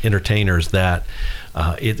and entertainers that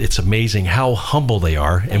it's amazing how humble they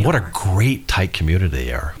are and what a great tight community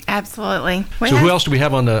they are. Absolutely. So who else do we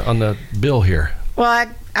have on the bill here? Well,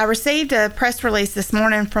 I received a press release this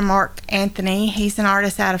morning from Mark Anthony. He's an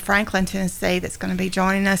artist out of Franklin, Tennessee that's going to be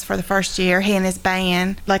joining us for the first year. He and his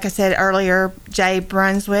band, like I said earlier, Jay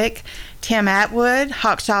Brunswick, Tim Atwood,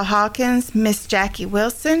 Hawkshaw Hawkins, Miss Jackie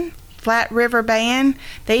Wilson, Flat River Band.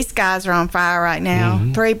 These guys are on fire right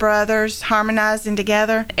now. 3 brothers harmonizing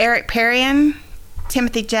together. Eric Perrion,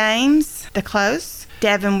 Timothy James, The Close,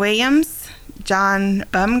 Devin Williams, John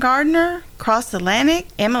Bumgardner, Cross Atlantic,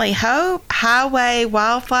 Emily Hope, Highway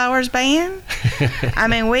Wildflowers Band. I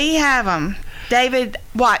mean, we have them. David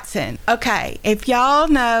Watson. Okay, if y'all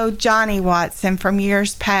know Johnny Watson from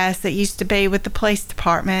years past that used to be with the police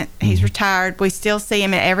department, he's retired. We still see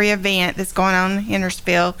him at every event that's going on in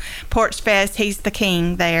Hendersonville. Porch Fest, he's the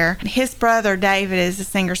king there. His brother David is a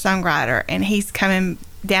singer-songwriter, and he's coming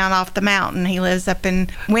down off the mountain. He lives up in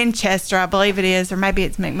Winchester, I believe it is, or maybe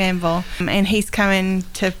it's McMinnville, and he's coming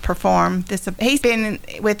to perform this. He's been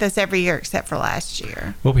with us every year except for last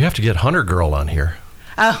year. Well, we have to get Hunter Girl on here.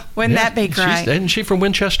 Oh, wouldn't that be great? Isn't she from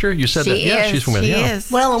Winchester? You said that. Yeah, she's from Winchester. She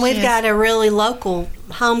is. Well, and we've got a really local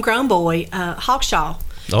homegrown boy, Hawkshaw.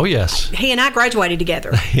 Oh, yes. He and I graduated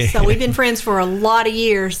together. So we've been friends for a lot of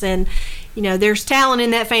years, and you know, there's talent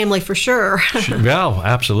in that family for sure. Yeah,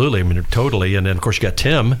 absolutely. I mean, totally. And then, of course, you got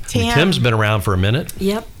Tim. Tim's been around for a minute.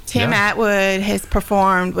 Yep. Tim Atwood has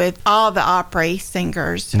performed with all the Opry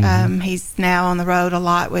singers. He's now on the road a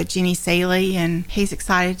lot with Jeannie Seeley, and he's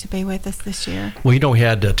excited to be with us this year. Well, you know, we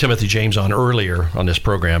had Timothy James on earlier on this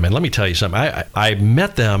program, and let me tell you something. I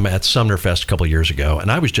met them at Sumner Fest a couple of years ago,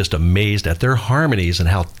 and I was just amazed at their harmonies and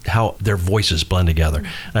how their voices blend together.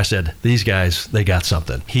 And I said, these guys, they got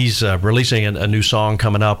something. He's releasing a new song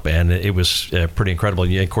coming up, and it was pretty incredible.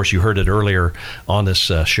 And of course, you heard it earlier on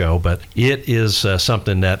this show, but it is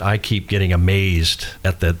something that I keep getting amazed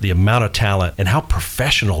at the amount of talent and how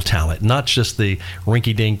professional talent, not just the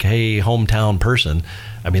rinky-dink, hey, hometown person.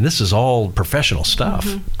 I mean, this is all professional stuff.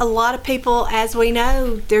 A lot of people, as we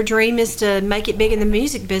know, their dream is to make it big in the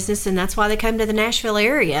music business, and that's why they come to the Nashville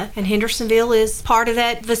area. And Hendersonville is part of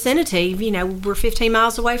that vicinity. You know, we're 15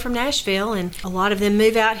 miles away from Nashville, and a lot of them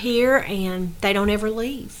move out here, and they don't ever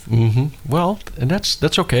leave. Well, and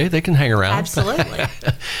that's okay. They can hang around. Absolutely.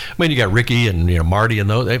 I mean, you got Ricky and Marty and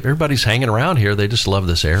those. Everybody's hanging around here. They just love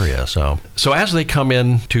this area. So as they come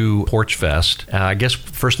in to Porch Fest, I guess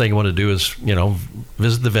first thing you want to do is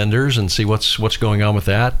visit the vendors and see what's going on with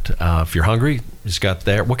that. If you're hungry, it's got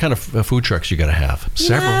there. What kind of food trucks you got to have?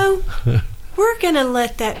 Several. We're gonna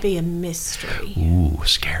let that be a mystery. Ooh,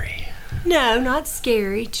 scary. No, not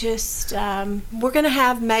scary. Just we're gonna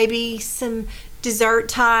have maybe some dessert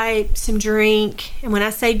type, some drink, and when I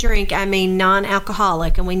say drink, I mean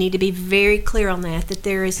non-alcoholic, and we need to be very clear on that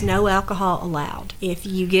there is no alcohol allowed. If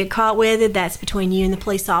you get caught with it, that's between you and the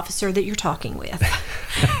police officer that you're talking with.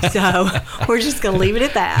 So we're just going to leave it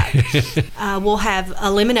at that. We'll have a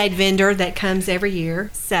lemonade vendor that comes every year.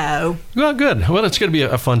 So well, good. Well, it's going to be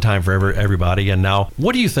a fun time for everybody. And now,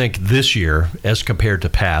 what do you think this year, as compared to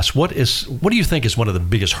past? What do you think is one of the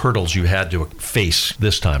biggest hurdles you had to face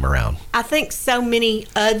this time around? I think so many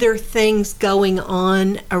other things going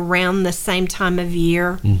on around the same time of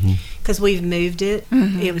year. Because we've moved it.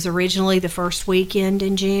 It was originally the first weekend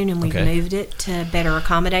in June, and we've moved it to better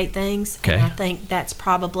accommodate things. And I think that's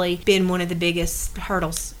probably been one of the biggest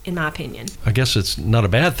hurdles, in my opinion. I guess it's not a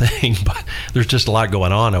bad thing, but there's just a lot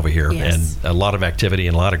going on over here, and a lot of activity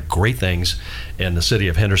and a lot of great things in the city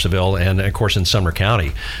of Hendersonville and, of course, in Sumner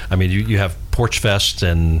County. I mean, you have Porch Fests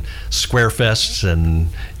and Square Fests and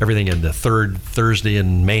everything in the third Thursday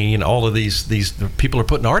in Maine. All of these people are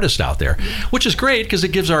putting artists out there, which is great because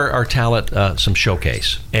it gives our talent some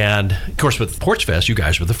showcase. And, of course, with Porch Fest, you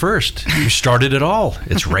guys were the first. You started it all.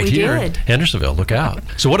 It's right here in Hendersonville. Look out.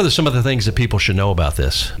 So what are some of the things that people should know about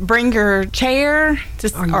this? Bring your chair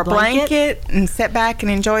or blanket and sit back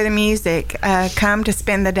and enjoy the music. Come to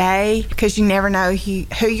spend the day because you never know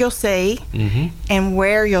who you'll see and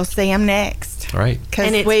where you'll see them next. Right.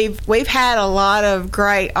 Because we've had a lot of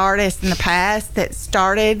great artists in the past that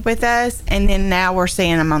started with us, and then now we're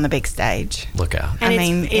seeing them on the big stage. Look out.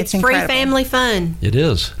 And it's free family fun. It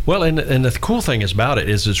is. Well, and the cool thing about it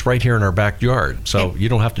is it's right here in our backyard, so you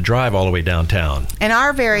don't have to drive all the way downtown. And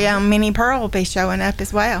our very own Minnie Pearl will be showing up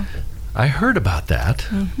as well. I heard about that.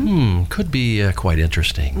 Could be quite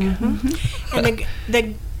interesting. And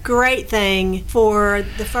the great thing for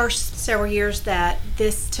the first several years that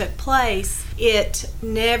this took place, it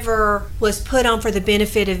never was put on for the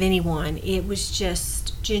benefit of anyone. It was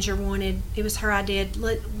just Ginger it was her idea.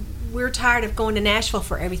 We're tired of going to Nashville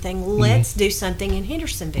for everything. Let's do something in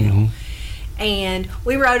Hendersonville. And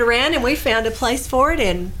we rode around and we found a place for it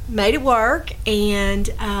and made it work. And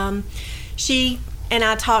she and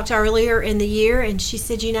I talked earlier in the year, and she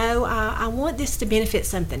said, I want this to benefit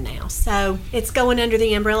something now. So it's going under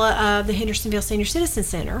the umbrella of the Hendersonville Senior Citizen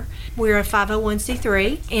Center. We're a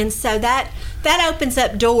 501c3, and so that opens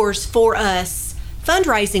up doors for us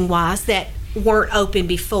fundraising wise that weren't open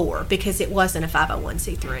before because it wasn't a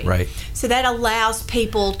 501c3. Right. So that allows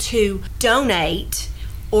people to donate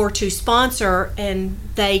or to sponsor, and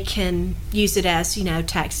they can use it as,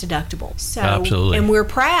 tax deductible. So, Absolutely. And we're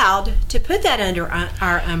proud to put that under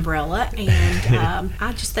our umbrella, and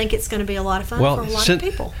I just think it's going to be a lot of fun for a lot of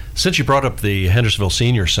people. Since you brought up the Hendersonville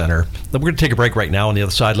Senior Center, we're going to take a break right now. On the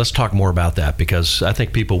other side, let's talk more about that, because I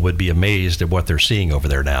think people would be amazed at what they're seeing over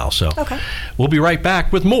there now. So We'll be right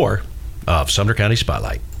back with more of Sumner County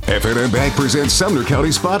Spotlight. F&M Bank presents Sumner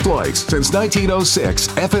County Spotlights. Since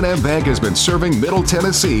 1906, F&M Bank has been serving Middle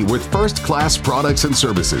Tennessee with first-class products and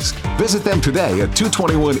services. Visit them today at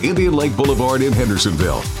 221 Indian Lake Boulevard in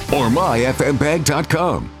Hendersonville or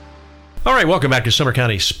myfmbank.com. All right, welcome back to Sumner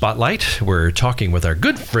County Spotlight. We're talking with our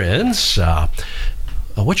good friends.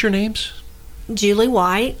 What's your names? Julie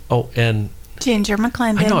White. Oh, and Ginger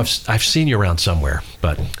McClendon. I know I've seen you around somewhere,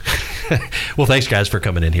 but well, thanks guys for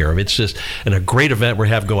coming in here. I mean, it's just a great event we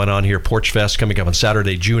have going on here. Porch Fest coming up on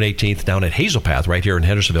Saturday, June 18th, down at Hazel Path right here in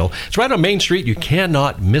Hendersonville. It's right on Main Street. You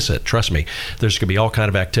cannot miss it. Trust me. There's going to be all kind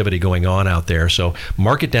of activity going on out there. So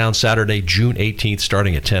mark it down, Saturday, June 18th,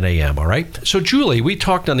 starting at 10 a.m. All right. So Julie, we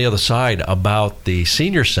talked on the other side about the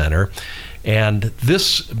Senior Center and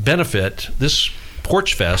this benefit, this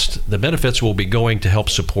Porch Fest, the benefits will be going to help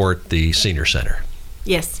support the Senior Center.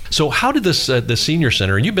 Yes. So how did this the Senior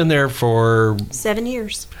Center, and you've been there for 7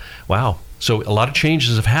 years. Wow. So a lot of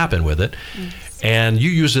changes have happened with it. Yes. And you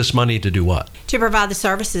use this money to do what? To provide the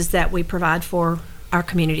services that we provide for our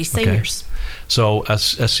community seniors. Okay. So a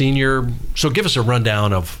senior, so give us a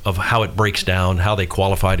rundown of how it breaks down, how they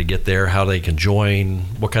qualify to get there, how they can join,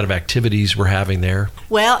 what kind of activities we're having there.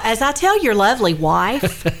 Well, as I tell your lovely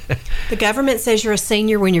wife, the government says you're a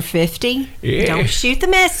senior when you're 50. Yeah. Don't shoot the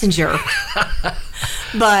messenger.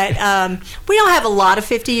 But we don't have a lot of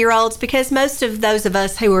 50-year-olds because most of those of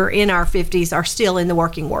us who are in our 50s are still in the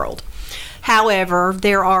working world. However,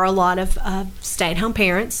 there are a lot of stay-at-home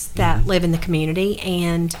parents that live in the community,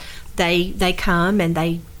 and they come and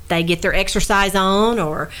they get their exercise on,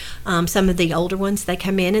 or some of the older ones, they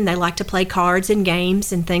come in and they like to play cards and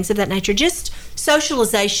games and things of that nature. Just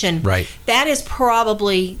socialization. Right. That is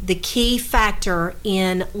probably the key factor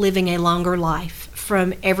in living a longer life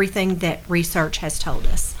from everything that research has told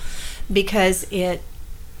us. Because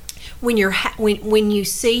when you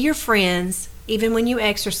see your friends, even when you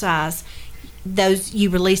exercise, you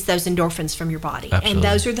release those endorphins from your body. Absolutely. And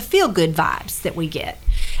those are the feel-good vibes that we get.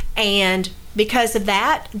 And because of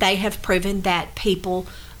that, they have proven that people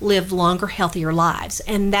live longer, healthier lives.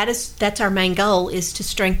 And that's our main goal, is to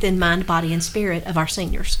strengthen mind, body, and spirit of our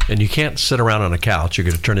seniors. And you can't sit around on a couch. You're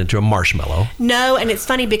going to turn into a marshmallow. No, and it's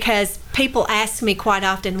funny because people ask me quite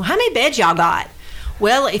often, well, how many beds y'all got?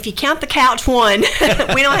 Well, if you count the couch one,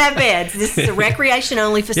 we don't have beds. This is a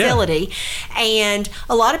recreation-only facility. Yeah. And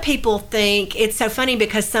a lot of people think, it's so funny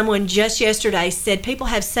because someone just yesterday said people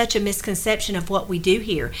have such a misconception of what we do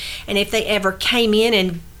here. And if they ever came in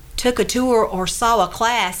and took a tour or saw a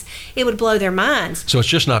class, it would blow their minds. So it's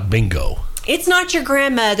just not bingo. It's not your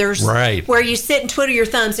grandmother's, right, where you sit and twiddle your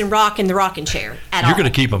thumbs and rock in the rocking chair at all. You're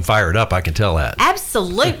going to keep them fired up, I can tell that.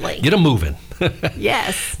 Absolutely. Get them moving.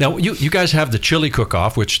 Yes. Now, you guys have the chili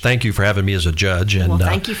cook-off, which thank you for having me as a judge. And, well,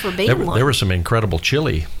 thank you for being one. There was some incredible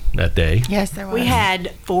chili that day. Yes, there was. We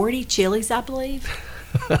had 40 chilies, I believe.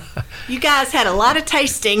 You guys had a lot of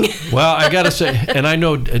tasting. Well, I got to say, and I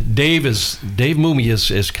know Dave Moomey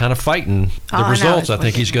is kind of fighting the results. I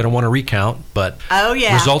think he's going to want to recount, but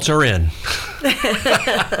results are in.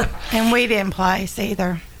 And we didn't place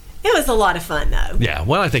either. It was a lot of fun, though. Yeah,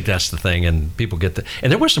 well, I think that's the thing, and people get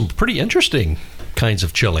and there were some pretty interesting kinds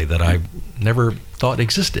of chili that I never thought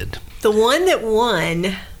existed. The one that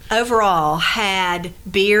won overall had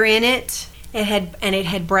beer in it, it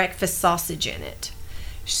had breakfast sausage in it.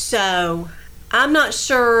 So I'm not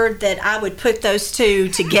sure that I would put those two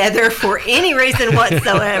together for any reason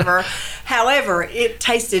whatsoever. However, it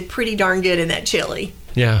tasted pretty darn good in that chili.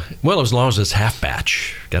 Yeah, well, as long as it's half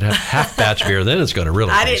batch. Got to have half batch beer, then it's going to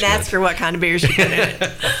really taste good. I didn't ask for what kind of beers you put in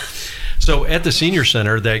it. So at the Senior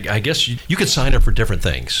Center, I guess you could sign up for different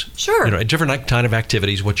things. Sure. Different kind of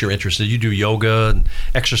activities, what you're interested in. You do yoga and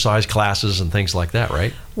exercise classes and things like that,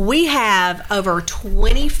 right? We have over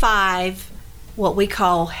 25 what we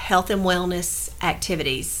call health and wellness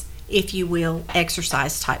activities, if you will,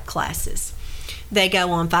 exercise type classes. They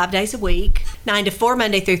go on 5 days a week, 9 to 4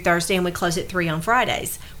 Monday through Thursday, and we close at 3 on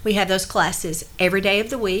Fridays. We have those classes every day of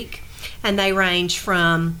the week, and they range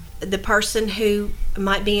from the person who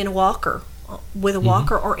might be in a walker, with a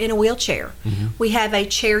walker, or in a wheelchair. Mm-hmm. We have a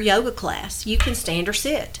chair yoga class. You can stand or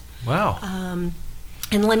sit. Wow.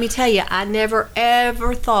 And let me tell you, I never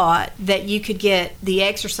ever thought that you could get the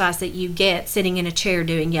exercise that you get sitting in a chair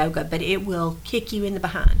doing yoga, but it will kick you in the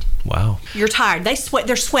behind. Wow. You're tired.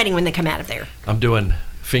 They're sweating when they come out of there. I'm doing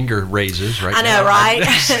finger raises right now. I know, right?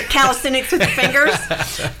 Calisthenics with the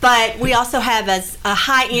fingers. But we also have a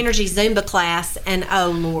high energy Zumba class, and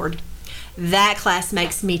oh Lord, that class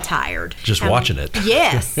makes me tired. Just watching it.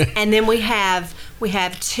 Yes. And then we have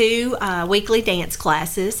 2 weekly dance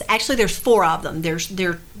classes. Actually, there's 4 of them.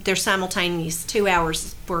 They're simultaneous, 2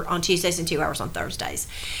 hours on Tuesdays and 2 hours on Thursdays.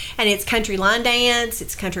 And it's country line dance,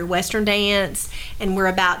 it's country western dance, and we're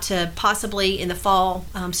about to possibly in the fall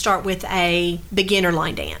start with a beginner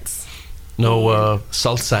line dance. No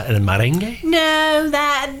salsa and merengue? No,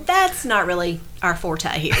 that's not really our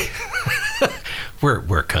forte here.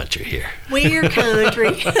 We're country here. We're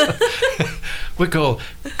country. We go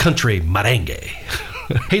country merengue.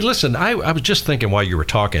 Hey, listen, I was just thinking while you were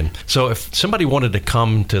talking. So if somebody wanted to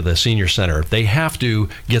come to the senior center, they have to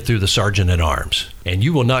get through the sergeant at arms. And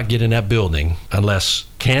you will not get in that building unless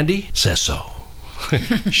Candy says so.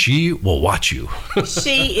 She will watch you.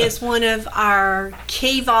 She is one of our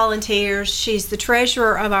key volunteers. She's the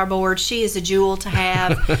treasurer of our board. She is a jewel to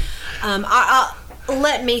have.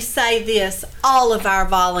 Let me say this. All of our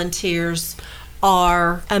volunteers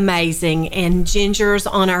are amazing, and Ginger's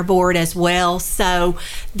on our board as well, so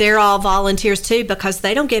they're all volunteers too because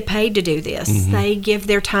they don't get paid to do this. They give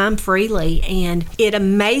their time freely, and it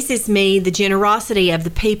amazes me the generosity of the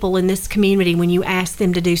people in this community when you ask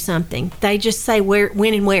them to do something. They just say where,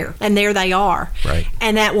 when, and where, and there they are. Right.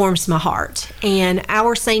 And that warms my heart. And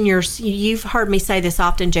our seniors, you've heard me say this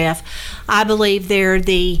often, Jeff, I believe they're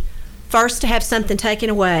the first to have something taken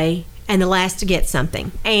away and the last to get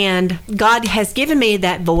something. And God has given me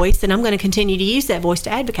that voice, and I'm going to continue to use that voice to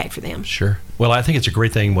advocate for them. Sure. Well, I think it's a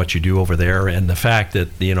great thing what you do over there, and the fact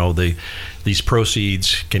that, these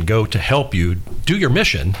proceeds can go to help you do your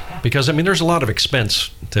mission, because, there's a lot of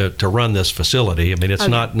expense to run this facility. It's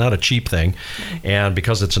not a cheap thing, and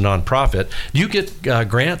because it's a nonprofit. Do you get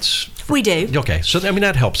grants? We do. Okay, so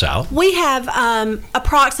that helps out. We have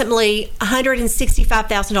approximately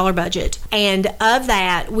 $165,000 budget, and of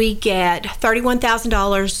that, we get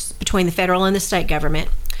 $31,000 between the federal and the state government.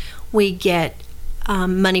 We get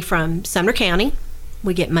money from Sumner County.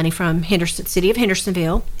 We get money from City of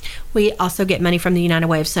Hendersonville. We also get money from the United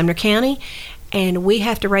Way of Sumner County, and we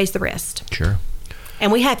have to raise the rest. Sure.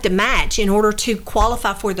 And we have to match in order to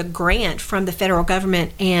qualify for the grant from the federal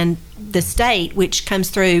government and the state, which comes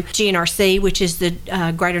through GNRC, which is the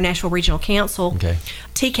Greater Nashville Regional Council, okay.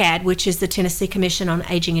 TCAD, which is the Tennessee Commission on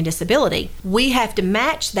Aging and Disability. We have to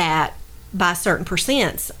match that by certain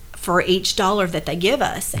percents for each dollar that they give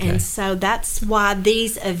us. Okay. And so that's why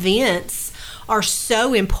these events are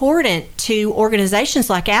so important to organizations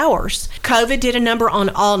like ours. COVID did a number on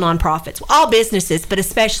all nonprofits, all businesses, but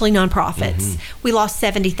especially nonprofits. We lost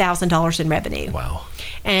 $70,000 in revenue. Wow.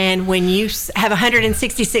 And when you have a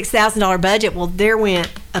 $166,000 budget, well, there went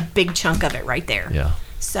a big chunk of it right there. Yeah.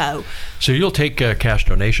 So you'll take cash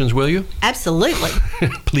donations, will you? Absolutely.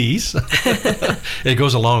 Please. It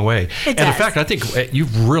goes a long way. It and in does. fact, I think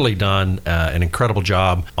you've really done an incredible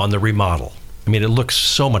job on the remodel. It looks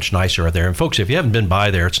so much nicer out there. And folks, if you haven't been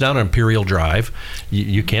by there, it's down on Imperial Drive.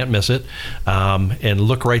 You can't miss it. And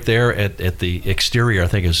look right there at the exterior. I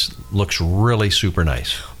think looks really super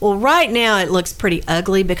nice. Well, right now it looks pretty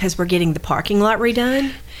ugly because we're getting the parking lot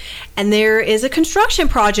redone. And there is a construction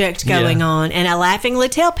project going on. And I laughingly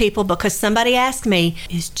tell people, because somebody asked me,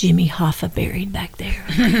 is Jimmy Hoffa buried back there?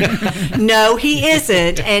 No, he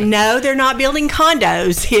isn't. And no, they're not building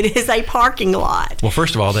condos. It is a parking lot. Well,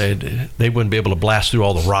 first of all, they wouldn't be able to blast through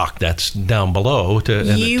all the rock that's down below.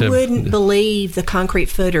 You wouldn't believe the concrete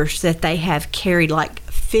footers that they have carried, like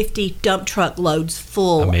 50 dump truck loads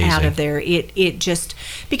full Amazing. Out of there. It just,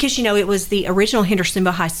 because it was the original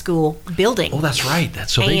Hendersonville High School building. Oh, that's right.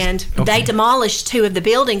 That's so. And they demolished 2 of the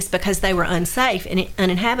buildings because they were unsafe and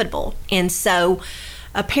uninhabitable. And so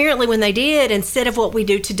apparently when they did, instead of what we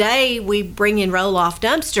do today, we bring in roll-off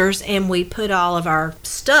dumpsters and we put all of our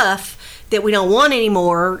stuff that we don't want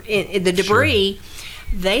anymore, in the debris. Sure.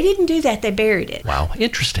 They didn't do that. They buried it. Wow.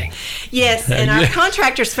 Interesting. Yes, and our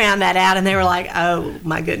contractors found that out, and they were like, oh,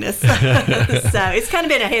 my goodness. So it's kind of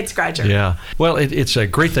been a head-scratcher. Yeah. Well, it's a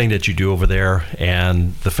great thing that you do over there,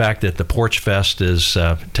 and the fact that the Porch Fest is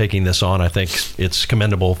taking this on, I think it's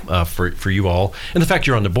commendable for you all. And the fact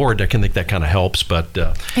you're on the board, I can think that kind of helps. But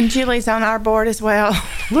and Julie's on our board as well.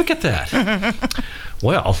 Look at that.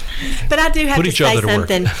 Well, but I do have to say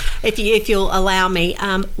something, work. if you'll allow me.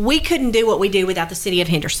 We couldn't do what we do without the city of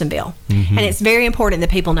Hendersonville, and it's very important that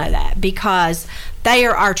people know that because they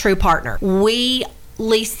are our true partner. We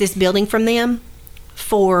lease this building from them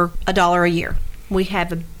for $1 a year. We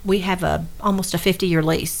have a almost a 50-year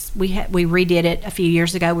lease. We redid it a few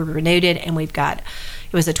years ago. We renewed it, and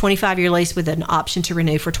it was a 25-year lease with an option to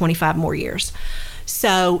renew for 25 more years.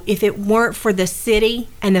 So if it weren't for the city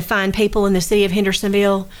and the fine people in the city of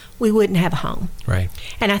Hendersonville, we wouldn't have a home. Right.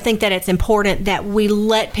 And I think that it's important that we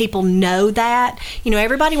let people know that.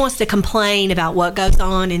 Everybody wants to complain about what goes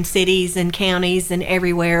on in cities and counties and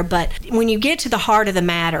everywhere, but when you get to the heart of the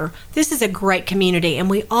matter, this is a great community, and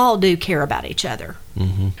we all do care about each other.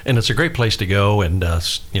 Mm-hmm. And it's a great place to go and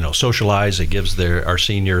socialize. It gives our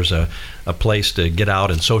seniors a place to get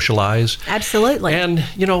out and socialize. Absolutely. And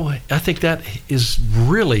I think that is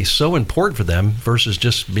really so important for them versus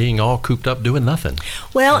just being all cooped up doing nothing.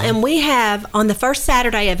 Well, and we have on the first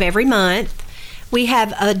Saturday of every month, we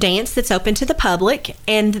have a dance that's open to the public,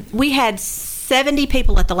 and we had 70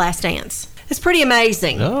 people at the last dance. It's pretty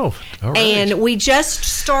amazing. Oh, all right. And we just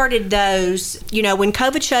started those. When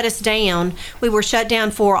COVID shut us down, we were shut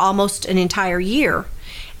down for almost an entire year.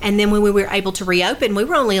 And then when we were able to reopen, we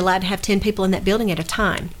were only allowed to have 10 people in that building at a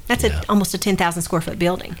time. That's almost a 10,000 square foot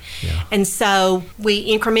building. Yeah. And so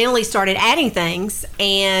we incrementally started adding things.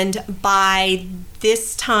 And by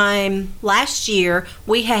this time last year,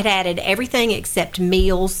 we had added everything except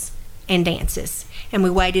meals and dances. And we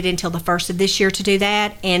waited until the first of this year to do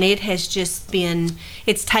that, and it has just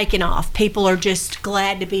it's taken off. People are just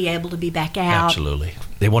glad to be able to be back out. Absolutely.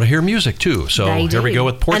 They want to hear music too. So here we go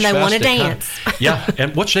with Porch Fest. And they want to dance.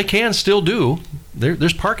 And which they can still do.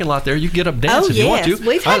 There's parking lot there. You can get up dance if you want to.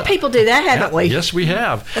 We've had people do that, haven't we? Yes, we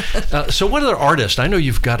have. So what other artists? I know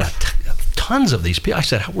you've got tons of these people. I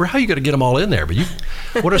said, how are you going to get them all in there? But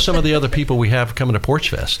what are some of the other people we have coming to Porch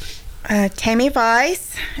Fest? Tammy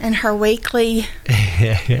Weiss and her weekly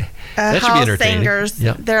Hall Singers.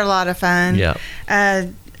 Yep. They're a lot of fun. Yeah.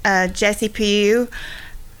 Jesse Pugh,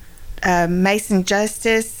 Mason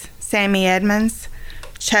Justice, Sammy Edmonds,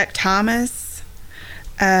 Chuck Thomas,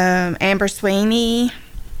 Amber Sweeney,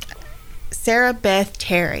 Sarah Beth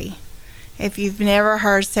Terry. If you've never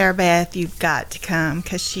heard Sarah Beth, you've got to come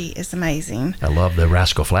because she is amazing. I love the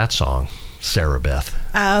Rascal Flatts song, Sarah Beth.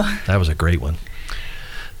 Oh. That was a great one.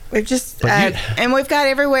 We've just, and we've got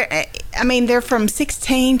everywhere. I mean, they're from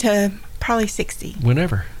 16 to probably 60.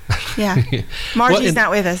 Whenever. Yeah. Margie's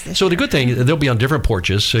not with us this So year. the good thing, they'll be on different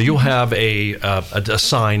porches. So you'll have a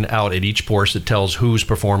sign out at each porch that tells who's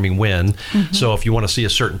performing when. Mm-hmm. So if you want to see a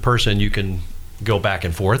certain person, you can go back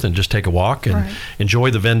and forth and just take a walk and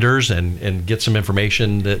enjoy the vendors and get some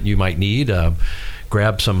information that you might need.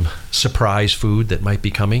 Grab some surprise food that might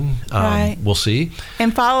be coming. We'll see.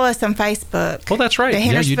 And follow us on Facebook. Well, that's right. The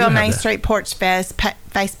Hendersonville Main that. Street Porch Fest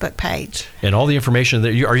Facebook page. And all the information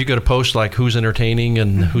that are you going to post, like who's entertaining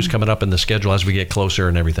and who's coming up in the schedule as we get closer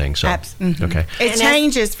and everything? So okay. It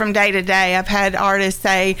changes from day to day. I've had artists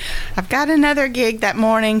say, "I've got another gig that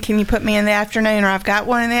morning. Can you put me in the afternoon?" Or "I've got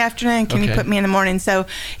one in the afternoon. Can you put me in the morning?" So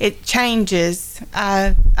it changes.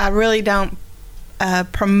 I really don't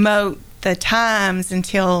promote the times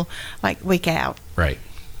until like week out. Right.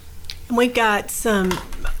 We've got some,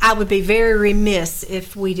 I would be very remiss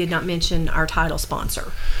if we did not mention our title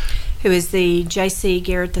sponsor, who is the J.C.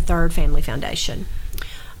 Garrett III Family Foundation.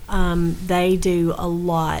 They do a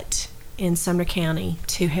lot in Sumner County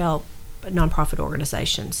to help nonprofit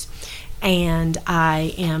organizations. And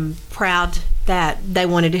I am proud that they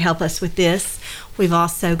wanted to help us with this. We've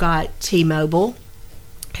also got T-Mobile,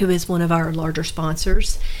 who is one of our larger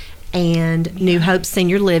sponsors, and New Hope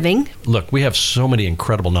Senior Living. Look, we have so many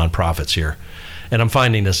incredible nonprofits here, and I'm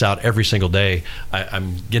finding this out every single day.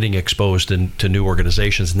 I'm getting exposed to new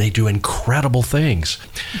organizations, and they do incredible things.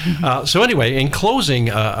 So anyway, in closing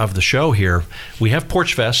of the show here, we have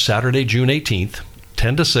Porch Fest Saturday, June 18th,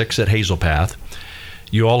 10 to 6 at Hazel Path.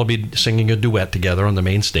 You all will be singing a duet together on the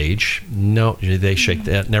main stage. No, they shake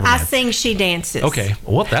that. Never mind. I sing, she dances. Okay,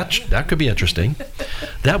 well, that could be interesting.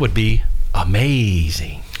 That would be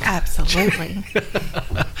amazing. Absolutely.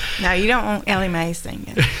 No, you don't want Ellie Mae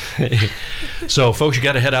singing. So, folks, you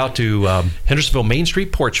got to head out to Hendersonville Main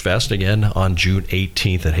Street Porch Fest again on June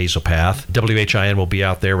 18th at Hazel Path. WHIN will be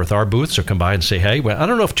out there with our booth, so come by and say hey. Well, I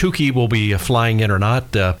don't know if Tukey will be flying in or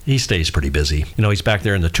not. He stays pretty busy. He's back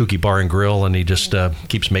there in the Tukey Bar and Grill, and he just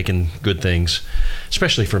keeps making good things,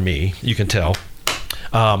 especially for me. You can tell.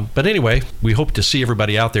 But anyway, we hope to see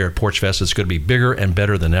everybody out there at Porch Fest. It's going to be bigger and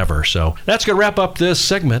better than ever. So that's going to wrap up this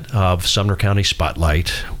segment of Sumner County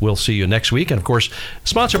Spotlight. We'll see you next week. And, of course,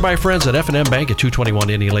 sponsored by friends at F&M Bank at 221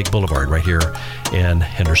 Indian Lake Boulevard right here in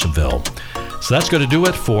Hendersonville. So that's going to do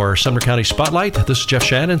it for Sumner County Spotlight. This is Jeff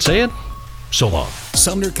Shannon saying So long.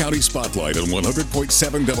 Sumner County Spotlight on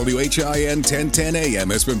 100.7 WHIN 1010 AM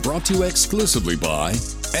has been brought to you exclusively by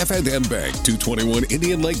F&M Bank, 221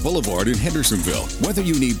 Indian Lake Boulevard in Hendersonville. Whether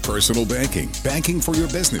you need personal banking, banking for your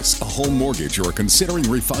business, a home mortgage, or considering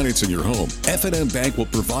refinancing your home, F&M Bank will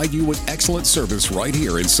provide you with excellent service right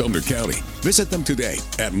here in Sumner County. Visit them today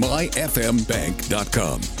at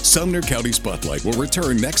myfmbank.com. Sumner County Spotlight will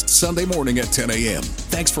return next Sunday morning at 10 a.m.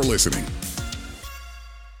 Thanks for listening.